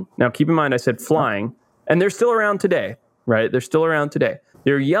young. Now, keep in mind, I said flying, and they're still around today, right? They're still around today.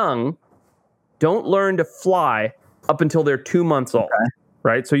 They're young, don't learn to fly up until they're 2 months old,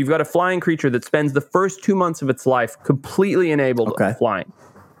 right? So you've got a flying creature that spends the first 2 months of its life completely enabled of flying.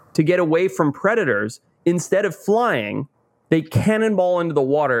 To get away from predators, instead of flying, they cannonball into the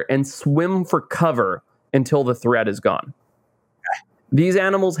water and swim for cover until the threat is gone. These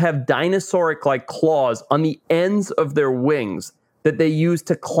animals have dinosauric-like claws on the ends of their wings that they use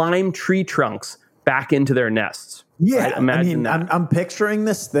to climb tree trunks back into their nests. Yeah, right? Imagine that. I'm picturing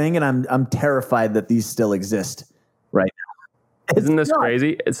this thing, and I'm terrified that these still exist right now. Isn't this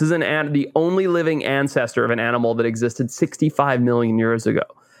crazy? This is the only living ancestor of an animal that existed 65 million years ago.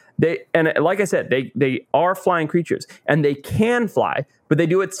 And like I said, they are flying creatures, and they can fly, but they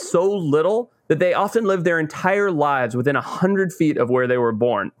do it so little that they often live their entire lives within 100 feet of where they were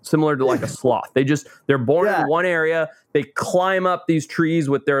born, similar to like a sloth. They're born in one area. They climb up these trees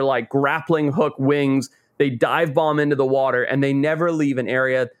with their like grappling hook wings. They dive bomb into the water, and they never leave an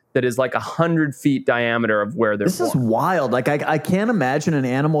area that is like 100 feet diameter of where they're born. This is wild. Like I can't imagine an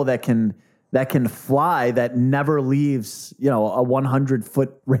animal that can fly that never leaves, a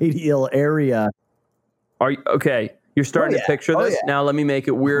 100-foot radial area. You're starting to picture this. Now let me make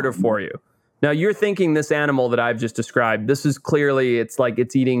it weirder for you. Now you're thinking this animal that I've just described, this is clearly, it's like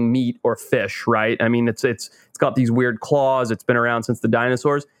it's eating meat or fish, right? I mean, it's got these weird claws. It's been around since the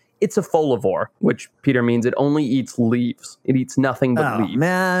dinosaurs. it's a folivore, which, Peter, means it only eats leaves. It eats nothing but leaves.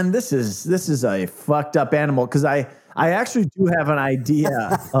 Man, this is a fucked up animal, because I actually do have an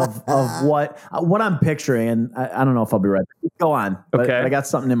idea of what I'm picturing, and I don't know if I'll be right. Go on. But I got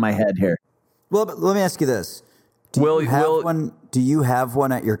something in my head here. Well, but let me ask you this. Do you have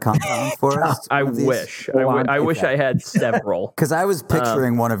one at your compound for us? I wish. I wish I had several. Because I was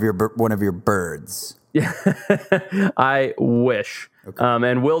picturing one of your birds. Yeah, I wish. Okay.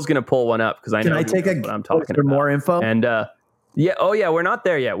 And Will's going to pull one up because I know what I'm talking about. More info? And we're not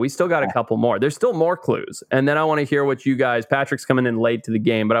there yet. We still got a couple more. There's still more clues. And then I want to hear what you guys, Patrick's coming in late to the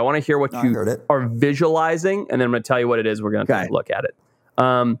game, but I want to hear what you are visualizing, and then I'm going to tell you what it is. We're going to take a look at it.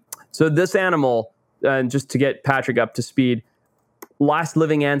 So this animal, just to get Patrick up to speed, last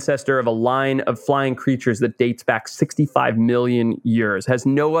living ancestor of a line of flying creatures that dates back 65 million years, has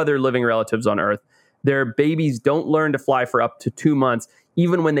no other living relatives on Earth. Their babies don't learn to fly for up to 2 months.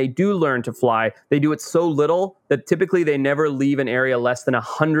 Even when they do learn to fly, they do it so little that typically they never leave an area less than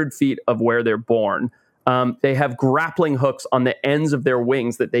 100 feet of where they're born. They have grappling hooks on the ends of their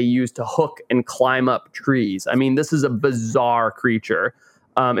wings that they use to hook and climb up trees. I mean, this is a bizarre creature.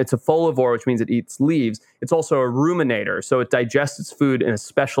 It's a folivore, which means it eats leaves. It's also a ruminator, so it digests its food in a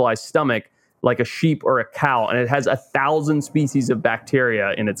specialized stomach like a sheep or a cow, and it has 1,000 species of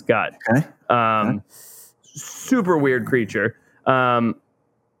bacteria in its gut. Super weird creature. And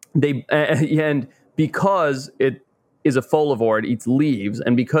because it is a folivore, it eats leaves,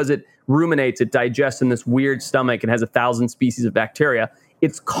 and because it ruminates, it digests in this weird stomach and has 1,000 species of bacteria,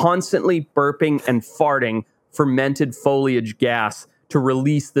 it's constantly burping and farting fermented foliage gas to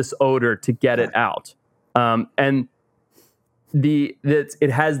release this odor to get it out. And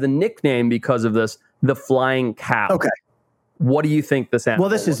it has the nickname because of this, the flying cow. Okay. What do you think this animal? Well,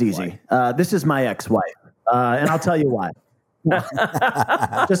 this is easy. This is my ex-wife, and I'll tell you why.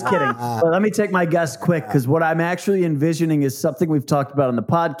 Just kidding. But let me take my guess quick, because what I'm actually envisioning is something we've talked about on the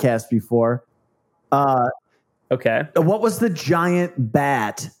podcast before. Okay. What was the giant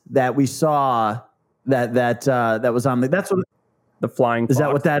bat that we saw that was on the? That's what the flying fox. Is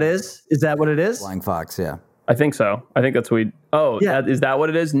that what that is? Is that what it is? Flying fox, yeah. I think so. I think that's what we. Oh, yeah. Is that what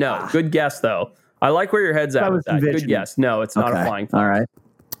it is? No. Good guess though. I like where your head's at with that. Good guess. No, it's not a flying fox. All right.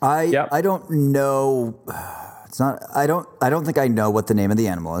 I don't know. It's not. I don't think I know what the name of the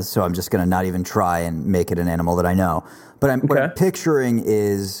animal is, so I'm just going to not even try and make it an animal that I know. But what I'm picturing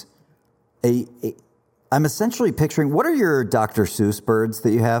is I'm essentially picturing. What are your Dr. Seuss birds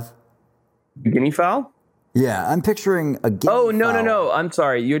that you have? Guinea fowl? Yeah, I'm picturing a guinea fowl. No. I'm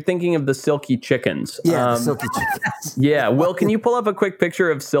sorry. You're thinking of the silky chickens. Yeah, the silky chickens. Yeah. Will, can you pull up a quick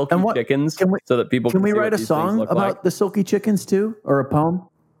picture of silky chickens so that people can we see write a song about the silky chickens too, or a poem?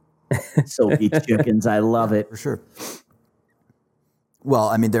 Silky chickens. I love it. For sure. Well,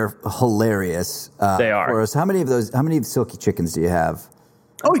 I mean, they're hilarious. They are. For us, how many silky chickens do you have?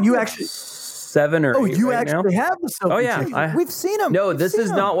 Oh, you actually... 7 or 8 you right actually now? have the silky chicken. We've seen them. No, this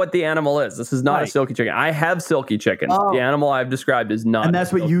is not what the animal is. This is not a silky chicken. I have silky chickens. The animal I've described is not. And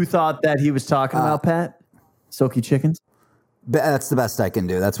that's what you thought that he was talking about, Pat? Silky chickens? That's the best I can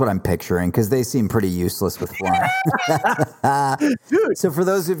do. That's what I'm picturing, because they seem pretty useless with flying. So for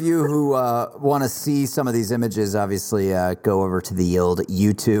those of you who want to see some of these images, obviously go over to the old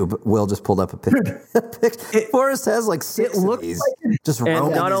YouTube. Will just pulled up a picture. Forrest has like 6 of these. Just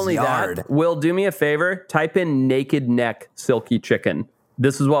roaming not only his yard. that, Will, do me a favor. Type in naked neck silky chicken.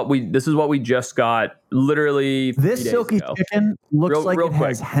 This is what we just got. Literally, this silky ago. Chicken looks like it quick.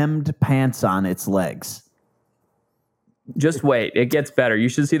 has hemmed pants on its legs. Just wait. It gets better. You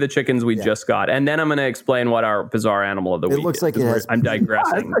should see the chickens we just got. And then I'm going to explain what our bizarre animal of the week is. It looks like it has... I'm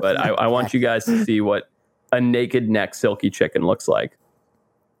digressing, but I want you guys to see what a naked neck silky chicken looks like.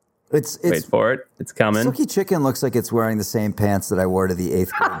 Wait for it. It's coming. Silky chicken looks like it's wearing the same pants that I wore to the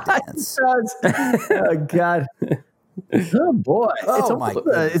 8th grade dance. Oh, God. Oh, boy. Oh, my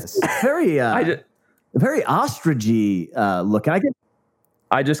goodness. It's very, very ostrichy looking.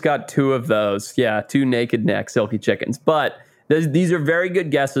 I just got 2 of those. Yeah, 2 naked neck silky chickens. But these are very good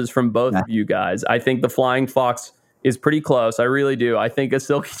guesses from both of you guys. I think the flying fox is pretty close. I really do. I think a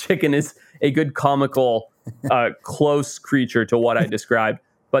silky chicken is a good comical, close creature to what I described.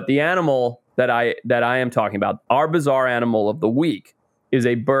 But the animal that I am talking about, our bizarre animal of the week, is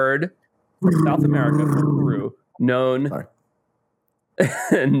a bird from South America, from Peru, known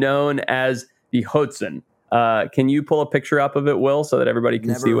as the Hoatzin. Can you pull a picture up of it, Will, so that everybody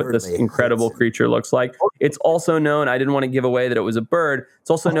can see what this incredible creature looks like? It's also known, I didn't want to give away that it was a bird, it's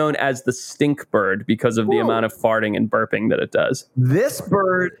also known as the stink bird because of the amount of farting and burping that it does. This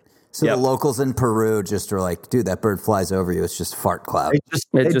bird So the locals in Peru just are like, dude, that bird flies over you. It's just fart cloud.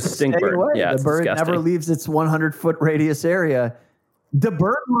 They just stink stay bird. away. Yeah, the bird disgusting. never leaves its 100-foot radius area. The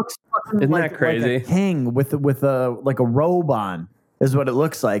bird looks fucking Isn't like, that crazy? like a king with a like a robe on is what it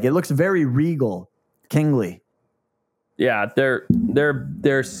looks like. It looks very regal, kingly. Yeah,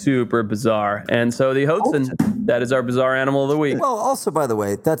 they're super bizarre. And so the Hoatzin, that is our bizarre animal of the week. Well, also, by the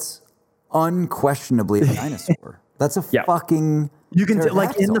way, that's unquestionably a dinosaur. That's a fucking... You can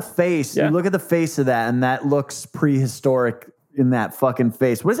like in the face. Yeah. You look at the face of that, and that looks prehistoric in that fucking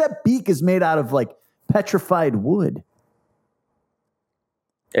face. What is that beak? Is made out of like petrified wood.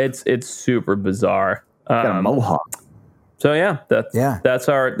 It's super bizarre. Got a mohawk. So that's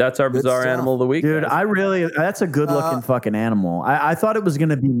our bizarre stuff. animal of the week, Dude, guys. that's a good looking fucking animal. I thought it was going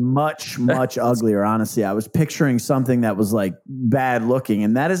to be much uglier. Honestly, I was picturing something that was like bad looking,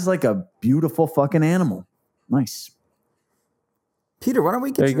 and that is like a beautiful fucking animal. Nice. Peter, why don't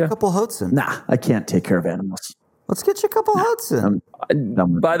we get you a couple Hoatzin? Nah, I can't take care of animals. Let's get you a couple Hoatzin.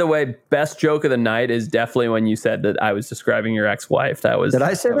 By the way, best joke of the night is definitely when you said that I was describing your ex-wife. That was Did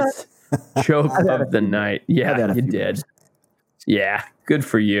I say that? Joke of the night. Yeah, you did. Words. Yeah, good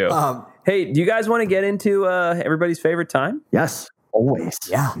for you. Hey, do you guys want to get into everybody's favorite time? Yes, always.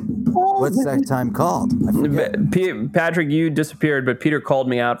 Yeah. What's that time called? Patrick, you disappeared, but Peter called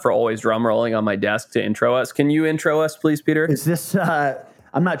me out for always drum rolling on my desk to intro us. Can you intro us, please, Peter? Is this,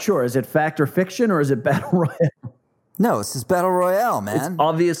 I'm not sure, is it fact or fiction or is it battle royale? No, this is Battle Royale, man. It's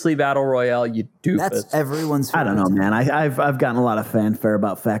obviously Battle Royale, you doofus. That's everyone's favorite. I don't know, man. I've gotten a lot of fanfare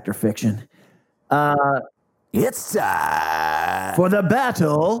about fact or fiction. It's time for the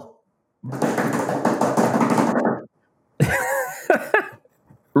battle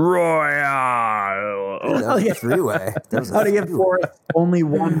Royale. That was a three-way. How to get Forrest only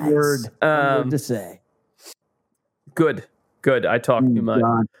one word to say. Good. I talk too much.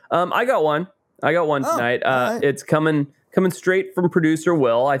 I got one tonight. Right. It's coming straight from producer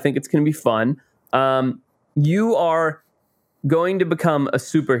Will. I think it's going to be fun. You are going to become a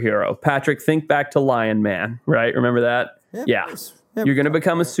superhero. Patrick, think back to Lion Man, right? Remember that? Yeah. You're going to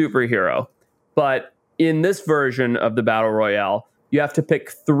become a superhero. But in this version of the Battle Royale, you have to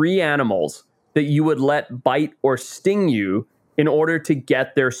pick 3 animals that you would let bite or sting you in order to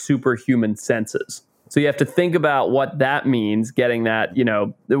get their superhuman senses. So you have to think about what that means, getting that,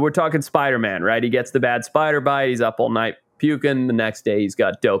 we're talking Spider-Man, right? He gets the bad spider bite. He's up all night puking. The next day, he's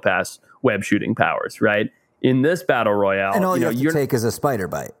got dope-ass web shooting powers, right? In this Battle Royale... And all you have to take is a spider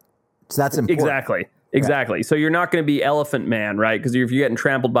bite. So that's important. Exactly. Yeah. So you're not going to be Elephant Man, right? Because if you're getting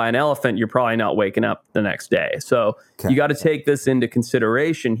trampled by an elephant, you're probably not waking up the next day. So you got to take this into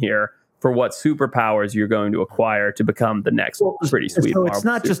consideration here for what superpowers you're going to acquire to become the next pretty sweet. So it's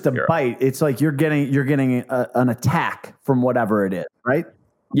not just a bite; it's like you're getting an attack from whatever it is, right?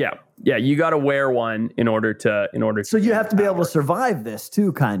 Yeah. You got to wear one in order to. So you have to be able to survive this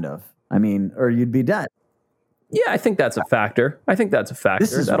too, kind of. I mean, or you'd be dead. Yeah, I think that's a factor.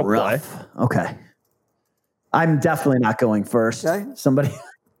 This is That'll rough. play. Okay, I'm definitely not going first. Okay. Somebody,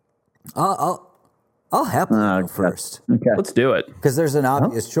 I'll happily go first. Okay, let's do it because there's an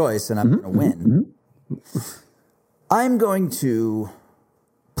obvious choice, and I'm going to win. I'm going to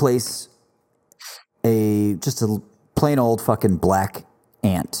place just a plain old fucking black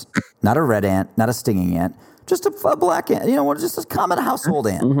ant, not a red ant, not a stinging ant, just a black ant. Just a common household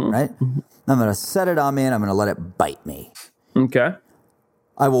ant, right? I'm going to set it on me, and I'm going to let it bite me. Okay.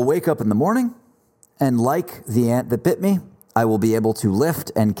 I will wake up in the morning, and like the ant that bit me, I will be able to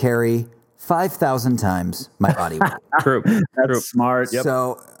lift and carry 5,000 times my body weight. True. That's smart. Yep.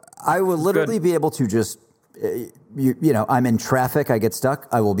 So I will literally be able to just, I'm in traffic, I get stuck.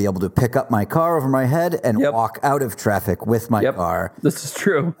 I will be able to pick up my car over my head and walk out of traffic with my car. This is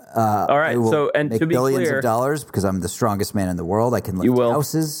true. All right. Make to be billions clear, of dollars because I'm the strongest man in the world. I can lift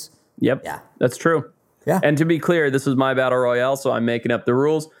houses. Yep. Yeah. That's true. Yeah. And to be clear, this is my Battle Royale, so I'm making up the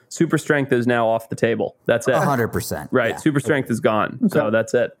rules. Super strength is now off the table. That's it. 100%. Right. Yeah. Super strength is gone. Okay. So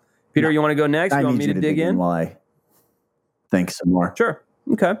that's it. Peter, you want to go next? You want me to dig in? While I think some more. Sure.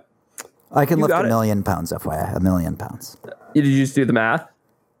 Okay. I can lift 1 million pounds, FYI. 1 million pounds. Did you just do the math?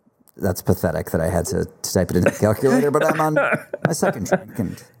 That's pathetic that I had to type it in the calculator, but I'm on my second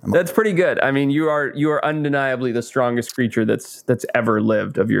drink. That's pretty good. I mean, you are undeniably the strongest creature that's ever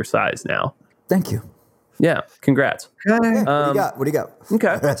lived of your size now. Thank you. Yeah. Congrats. Okay. What do you got?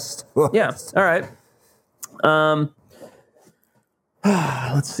 Okay. Yeah. All right.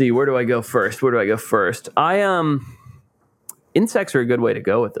 Let's see. Where do I go first? Insects are a good way to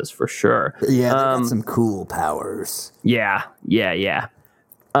go with this for sure. Yeah, they got some cool powers. Yeah.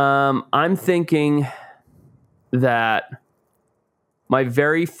 I'm thinking that my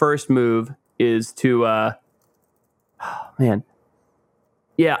very first move is to, man.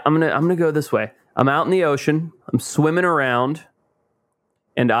 Yeah, I'm gonna go this way. I'm out in the ocean. I'm swimming around,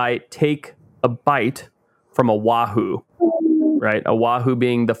 and I take a bite from a wahoo. Right, a wahoo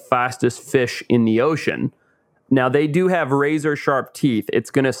being the fastest fish in the ocean. Now they do have razor sharp teeth.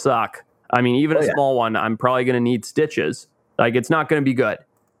 It's gonna suck. I mean, even a small one, I'm probably gonna need stitches. Like it's not gonna be good,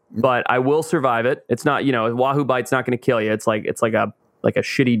 but I will survive it. It's not, a wahoo bite's not gonna kill you. It's like a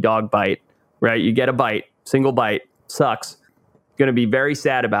shitty dog bite, right? You get a bite, single bite, sucks. Gonna be very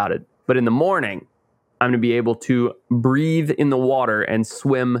sad about it. But in the morning, I'm gonna be able to breathe in the water and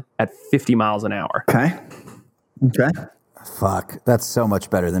swim at 50 miles an hour. Okay. Fuck, that's so much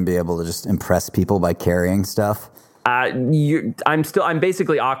better than being able to just impress people by carrying stuff. I'm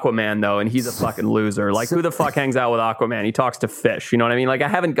basically Aquaman though, and he's a fucking loser. Like, who the fuck hangs out with Aquaman? He talks to fish. You know what I mean? Like, I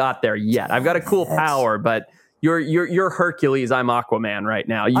haven't got there yet. I've got a cool power, but you're Hercules. I'm Aquaman right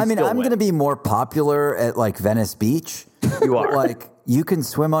now. I'm going to be more popular at like Venice Beach. You are. Like, you can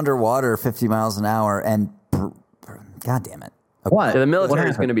swim underwater 50 miles an hour, and God damn it. Okay. What? Yeah, the military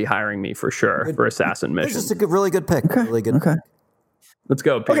is going to be hiring me for sure for assassin missions. It's just a really good pick. Okay. Really good. Okay. Let's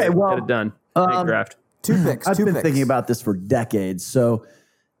go, Peter. Okay, well, get it done. Big draft. Two picks. I've been thinking about this for decades. So,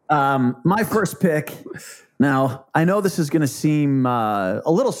 my first pick. Now, I know this is going to seem a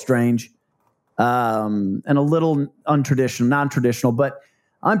little strange and a little non-traditional, but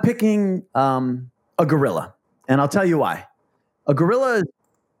I'm picking a gorilla, and I'll tell you why. A gorilla is.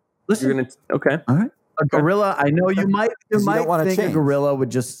 Listen. Okay. All right. A gorilla. I know you might think change. a gorilla would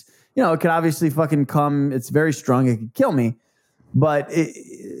just, it could obviously fucking come. It's very strong. It could kill me. But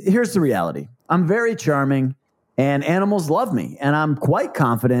here's the reality. I'm very charming and animals love me. And I'm quite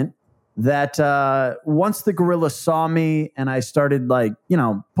confident that once the gorilla saw me and I started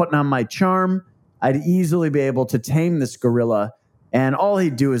putting on my charm, I'd easily be able to tame this gorilla. And all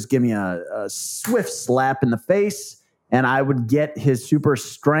he'd do is give me a swift slap in the face. And I would get his super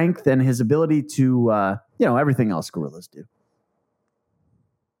strength and his ability to, everything else gorillas do.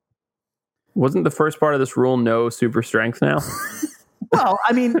 Wasn't the first part of this rule no super strength now? Well,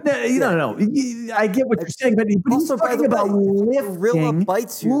 I mean, no. I get what you're saying, but he's talking about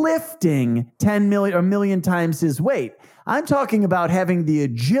lifting 10 million or a million times his weight. I'm talking about having the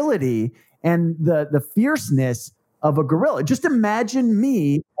agility and the fierceness of a gorilla. Just imagine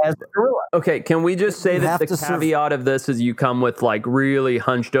me as a gorilla. Okay, can we just say that the caveat of this is you come with like really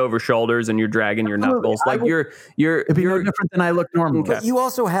hunched over shoulders and you're dragging your knuckles? Like you're it'd be no different than I look normally. Okay. But you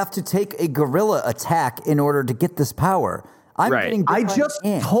also have to take a gorilla attack in order to get this power. I just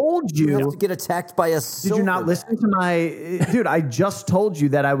told you. You have to get attacked by a silver. Did you not listen to my dude? I just told you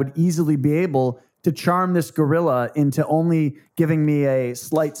that I would easily be able to charm this gorilla into only giving me a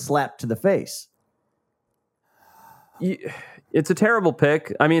slight slap to the face. It's a terrible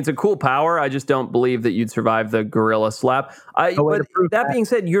pick. I mean, it's a cool power. I just don't believe that you'd survive the gorilla slap. But that being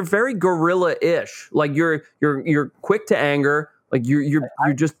said, you're very gorilla-ish. Like you're quick to anger. Like you're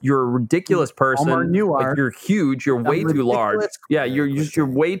a ridiculous person. You are. Like you're huge. You're way too large. Yeah, you're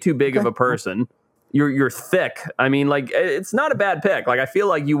way too big of a person. You're thick. I mean, like it's not a bad pick. Like I feel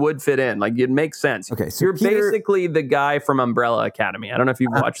like you would fit in. Like it makes sense. Okay, so you're basically the guy from Umbrella Academy. I don't know if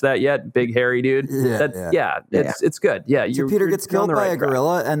you've watched that yet. Big hairy dude. It's good. Yeah. So Peter gets killed by a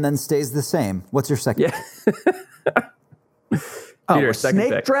gorilla and then stays the same. What's your second? Yeah. Peter, second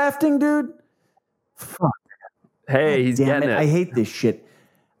snake pick. Drafting, dude. Fuck. Hey, he's getting it. I hate this shit.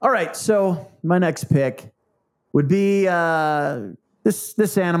 All right, so my next pick would be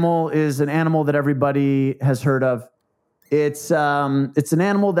this animal is an animal that everybody has heard of. It's an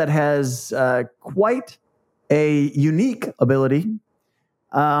animal that has quite a unique ability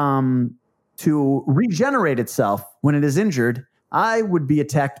to regenerate itself when it is injured. I would be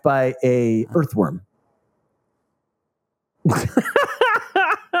attacked by a earthworm.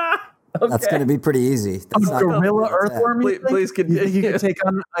 Okay. That's going to be pretty easy. A gorilla earthworm? Please continue. You can take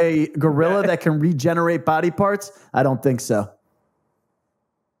on a gorilla that can regenerate body parts? I don't think so.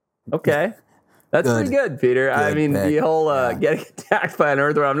 Okay. That's pretty good, Peter. I mean, pick. The whole getting attacked by an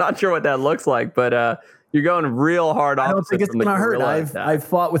earthworm, I'm not sure what that looks like, but you're going real hard opposite. I don't think it's going to hurt. I've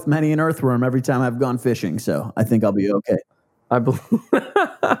fought with many an earthworm every time I've gone fishing, so I think I'll be okay. I believe.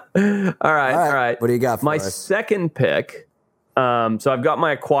 All right. What do you got for my us? second pick? So I've got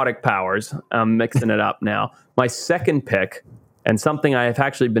my aquatic powers. I'm mixing it up now. My second pick, and something I have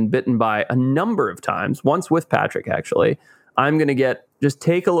actually been bitten by a number of times, once with Patrick actually, I'm going to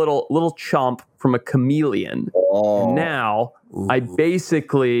take a little chomp from a chameleon. And now I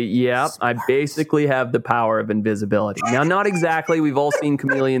basically have the power of invisibility. Now, not exactly. We've all seen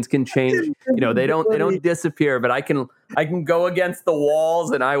chameleons can change. They don't disappear, but I can go against the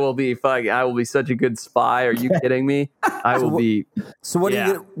walls, and I will be such a good spy. Are you kidding me? I will be. So what are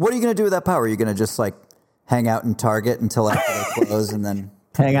you going to do with that power? Are you going to just like hang out in Target until after they close, and then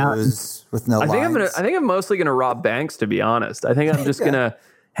hang out with no lines? I think I'm mostly going to rob banks, to be honest. I think I'm just going to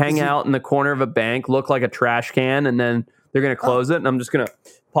hang out in the corner of a bank, look like a trash can, and then they're going to close it, and I'm just going to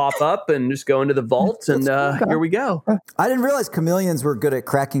pop up and just go into the vault, and here we go. I didn't realize chameleons were good at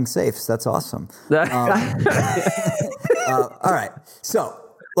cracking safes. That's awesome. All right. So,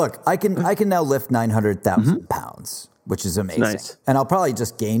 look, I can now lift 900,000 pounds, which is amazing. Nice. And I'll probably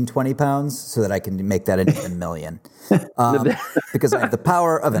just gain 20 pounds so that I can make that into a million. Because I have the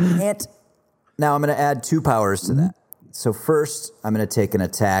power of an ant. Now I'm going to add 2 powers to that. So first, I'm going to take an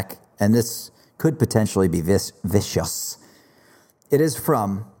attack, and this could potentially be vicious. It is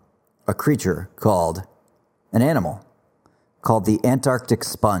from a creature called an animal called the Antarctic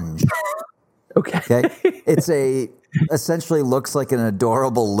sponge. Okay. It's essentially looks like an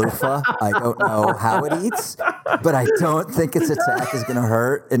adorable loofah. I don't know how it eats, but I don't think its attack is going to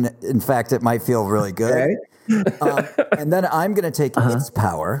hurt. And in fact, it might feel really good. And then I'm going to take its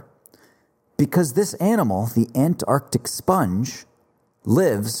power because this animal, the Antarctic sponge,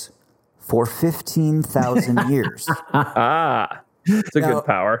 lives for 15,000 years. It's a good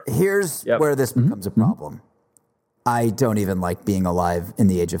power. Here's where this becomes a problem. I don't even like being alive in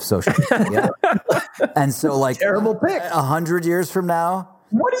the age of social media. And so, like, terrible pick. 100 years from now,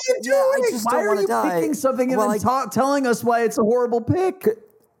 what are you doing? I just why don't are want you to die. picking something and then telling us why it's a horrible pick?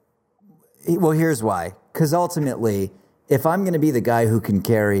 Well, here's why. Because ultimately, if I'm going to be the guy who can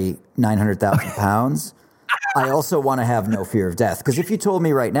carry 900,000 pounds, I also want to have no fear of death. Because if you told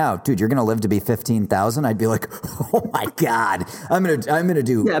me right now, dude, you're going to live to be 15,000, I'd be like, oh my God, I'm gonna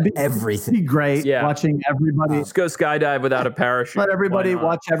do everything. Be great watching everybody. Just go skydive without a parachute. Let everybody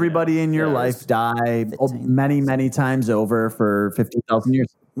watch everybody in your life die many, many times over for 15,000 years.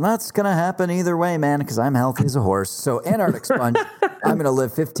 That's going to happen either way, man, because I'm healthy as a horse. So Antarctic sponge, I'm going to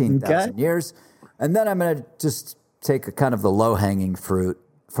live 15,000 years. And then I'm going to just take a kind of the low-hanging fruit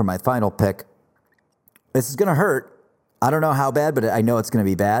for my final pick. This is going to hurt. I don't know how bad, but I know it's going to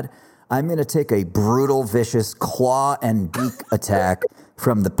be bad. I'm going to take a brutal, vicious claw and beak attack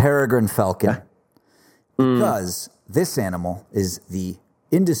from the peregrine falcon because this animal is the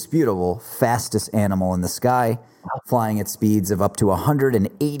indisputable fastest animal in the sky, flying at speeds of up to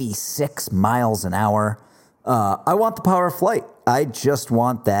 186 miles an hour. I want the power of flight. I just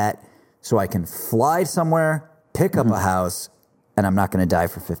want that so I can fly somewhere, pick up a house, and I'm not going to die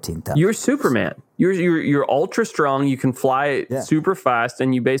for 15,000. You're Superman. You're ultra strong. You can fly super fast,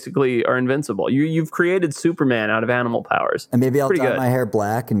 and you basically are invincible. You've created Superman out of animal powers. And maybe I'll dye my hair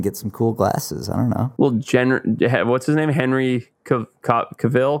black and get some cool glasses. I don't know. Well, what's his name? Henry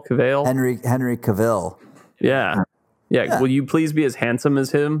Cavill? Henry Cavill. Yeah. Will you please be as handsome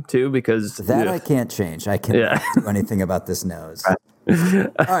as him too? Because that I can't change. I can't do anything about this nose. All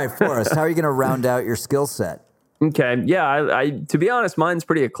right, Forrest, how are you going to round out your skill set? Okay. Yeah. I to be honest, mine's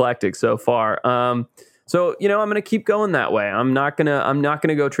pretty eclectic so far. So, I'm going to keep going that way. I'm not going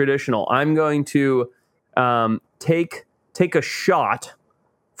to go traditional. I'm going to, take a shot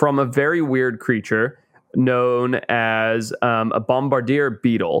from a very weird creature known as, a bombardier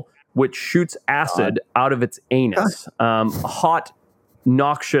beetle, which shoots acid out of its anus. Hot,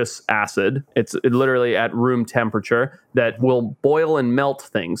 noxious acid. It's literally at room temperature that will boil and melt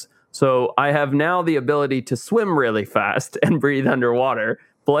things. So I have now the ability to swim really fast and breathe underwater,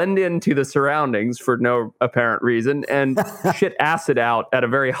 blend into the surroundings for no apparent reason, and shit acid out at a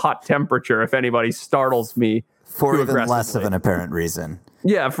very hot temperature if anybody startles me. For even less of an apparent reason.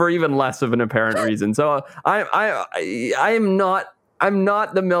 Yeah, for even less of an apparent reason. So I'm not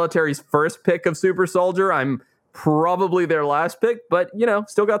the military's first pick of super soldier. I'm probably their last pick, but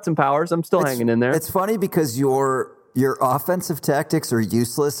still got some powers. I'm still hanging in there. It's funny because your offensive tactics are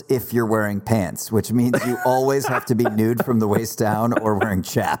useless if you're wearing pants, which means you always have to be nude from the waist down or wearing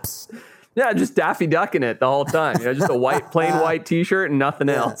chaps. Yeah, just Daffy Ducking it the whole time. Just a plain white T-shirt and nothing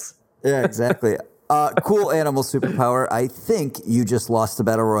else. Yeah, exactly. Cool animal superpower. I think you just lost the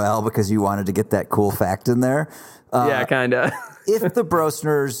battle royale because you wanted to get that cool fact in there. Yeah, kind of. If the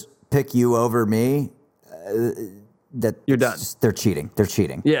Brosners pick you over me, that you're done. They're cheating.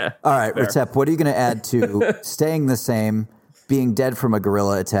 Yeah. All right, Retep, what are you going to add to staying the same, being dead from a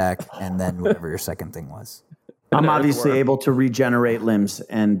gorilla attack, and then whatever your second thing was? I'm obviously able to regenerate limbs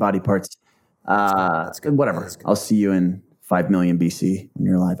and body parts. That's good. Whatever. I'll see you in 5 million BC when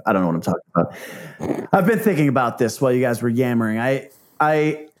you're alive. I don't know what I'm talking about. I've been thinking about this while you guys were yammering. It's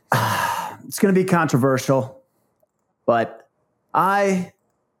going to be controversial, but I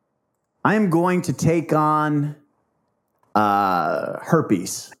am going to take on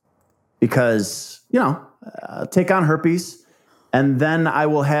herpes because, take on herpes, and then I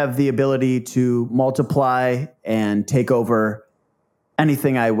will have the ability to multiply and take over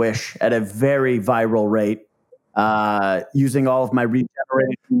anything I wish at a very viral rate, using all of my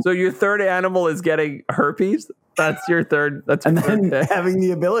regeneration. So your third animal is getting herpes? That's your third. That's your And then third pick. having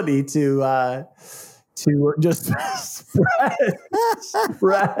the ability to just spread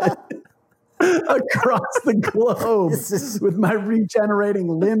across the globe with my regenerating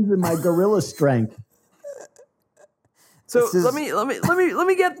limbs and my gorilla strength. So let me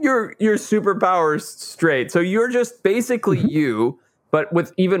get your superpowers straight. So you're just basically you, but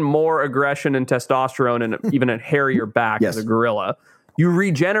with even more aggression and testosterone and even a hairier back as a gorilla. You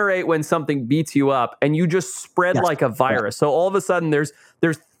regenerate when something beats you up, and you just spread like a virus. So all of a sudden, there's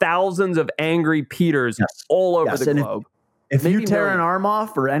thousands of angry Peters all over the globe. If you tear an arm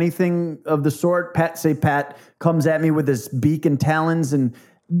off or anything of the sort, Pat comes at me with his beak and talons and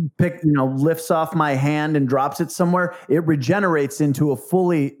lifts off my hand and drops it somewhere, it regenerates into a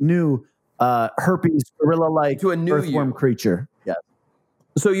fully new herpes gorilla-like earthworm creature. Yeah.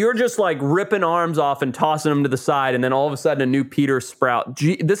 So you're just like ripping arms off and tossing them to the side, and then all of a sudden a new Peter sprout.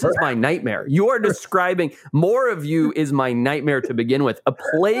 Gee, this is my nightmare. You are describing more of you is my nightmare to begin with. A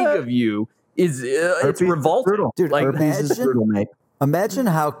plague of you is it's revolting. Dude, like herpes is brutal, mate. Imagine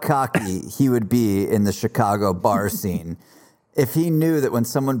how cocky he would be in the Chicago bar scene if he knew that when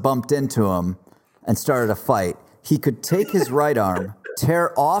someone bumped into him and started a fight, he could take his right arm,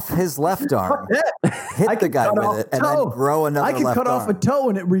 tear off his left arm, hit the guy with it, and then grow another left arm. I could cut off a toe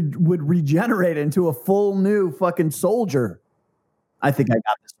and it would regenerate into a full new fucking soldier. I think I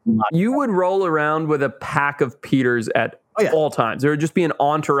got this. You would roll around with a pack of Peters at all times. There would just be an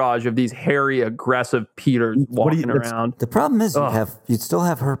entourage of these hairy, aggressive Peters walking around. The problem is you'd still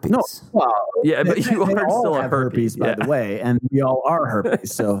have herpes. No, well, yeah, but you are still have herpes, by the way, and we all are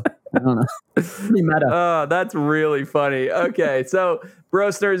herpes. So I don't know. Pretty meta. Oh, that's really funny. Okay, so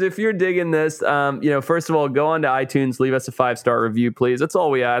Brosters, if you're digging this, first of all, go on to iTunes, leave us a 5-star review, please. That's all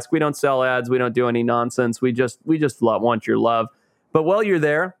we ask. We don't sell ads. We don't do any nonsense. We just want your love. But while you're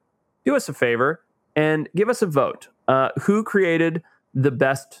there, do us a favor and give us a vote. Who created the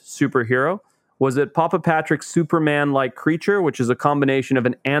best superhero? Was it Papa Patrick's Superman-like creature, which is a combination of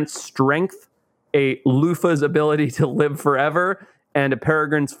an ant's strength, a loofah's ability to live forever, and a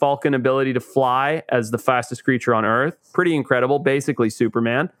peregrine's falcon ability to fly as the fastest creature on Earth? Pretty incredible. Basically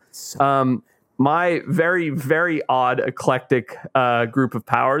Superman. My very, very odd, eclectic group of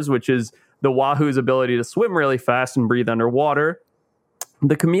powers, which is the Wahoo's ability to swim really fast and breathe underwater,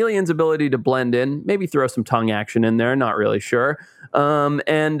 the chameleon's ability to blend in, maybe throw some tongue action in there, not really sure. And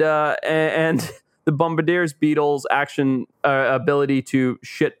the bombardier's beetle's action ability to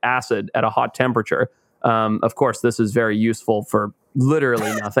shit acid at a hot temperature. Of course, this is very useful for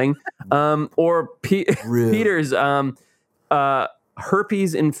literally nothing. Peter's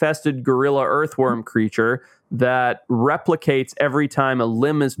herpes-infested gorilla earthworm creature that replicates every time a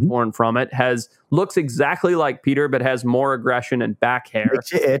limb is torn from it, looks exactly like Peter, but has more aggression and back hair,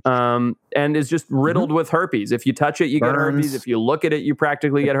 and is just riddled with herpes. If you touch it, you get herpes. If you look at it, you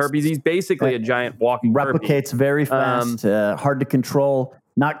practically get herpes. He's basically a giant walking replicates herpes. Very fast, hard to control,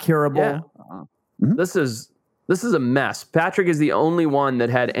 not curable. Yeah. This is a mess. Patrick is the only one that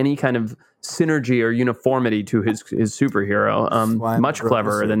had any kind of synergy or uniformity to his superhero. Much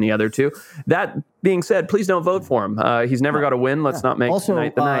cleverer than the other two. That being said, please don't vote for him. He's never got a win. Let's not make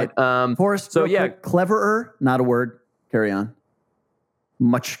tonight the night. Forrest, cleverer, not a word. Carry on.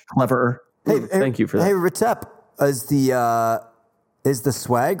 Much cleverer. Hey, thank you for that. Hey, Retep, is the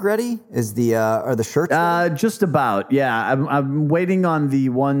swag ready? Are the shirts ready? Just about. Yeah, I'm waiting on the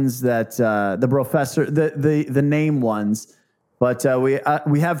ones that the professor, the name ones. But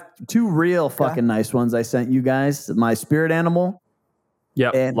we have two real fucking nice ones I sent you guys. My spirit animal.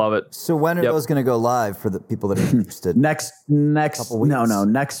 Yep, love it. So when are those going to go live for the people that are interested? next couple weeks? No,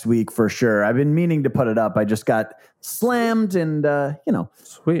 next week for sure. I've been meaning to put it up. I just got slammed and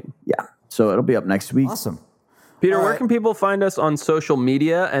Sweet. Yeah. So it'll be up next week. Awesome. Peter, where can people find us on social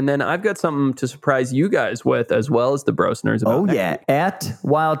media? And then I've got something to surprise you guys with, as well as the Brosners. At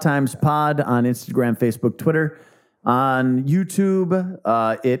Wild Times Pod on Instagram, Facebook, Twitter. On YouTube,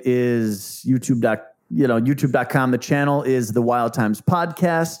 it is youtube.com. The channel is the Wild Times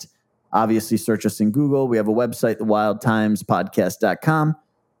Podcast. Obviously, search us in Google. We have a website, thewildtimespodcast.com.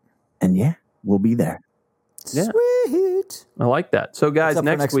 And we'll be there. Yeah. Sweet. I like that. So, guys, up for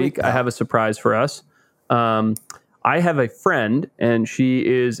next next week, week? I have a surprise for us. I have a friend, and she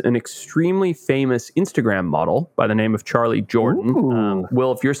is an extremely famous Instagram model by the name of Charlie Jordan.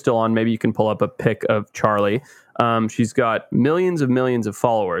 Will, if you're still on, maybe you can pull up a pic of Charlie. She's got millions of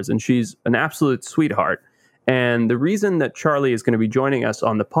followers, and she's an absolute sweetheart. And the reason that Charlie is going to be joining us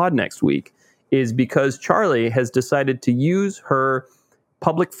on the pod next week is because Charlie has decided to use her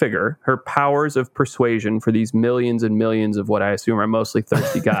public figure, her powers of persuasion for these millions and millions of what I assume are mostly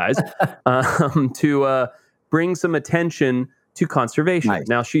thirsty guys, to bring some attention to conservation. Nice.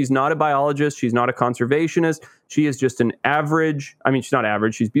 Now, she's not a biologist. She's not a conservationist. She is just an average. I mean, she's not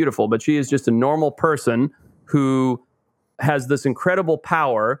average. She's beautiful, but she is just a normal person who has this incredible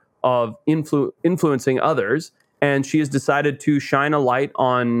power of influencing others. And she has decided to shine a light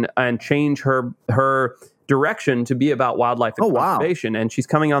on and change her direction to be about wildlife and conservation. And she's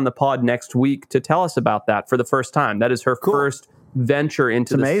coming on the pod next week to tell us about that for the first time. That is her first venture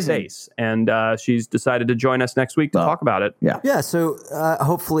into the space. And she's decided to join us next week to talk about it. Yeah. So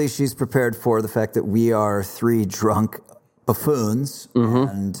hopefully she's prepared for the fact that we are three drunk buffoons,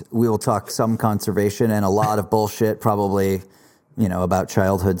 and we will talk some conservation and a lot of bullshit, probably, about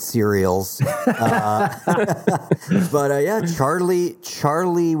childhood cereals. But yeah,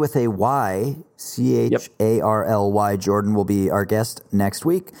 Charlie with a Y, Charly, Jordan will be our guest next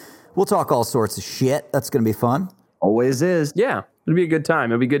week. We'll talk all sorts of shit. That's going to be fun. Always is. Yeah, it'll be a good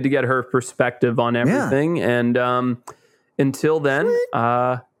time. It'll be good to get her perspective on everything. Yeah. And until then,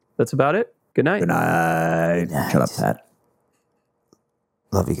 that's about it. Good night. Good night. Shut up, Pat.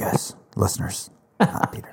 Love you guys, listeners. Peter.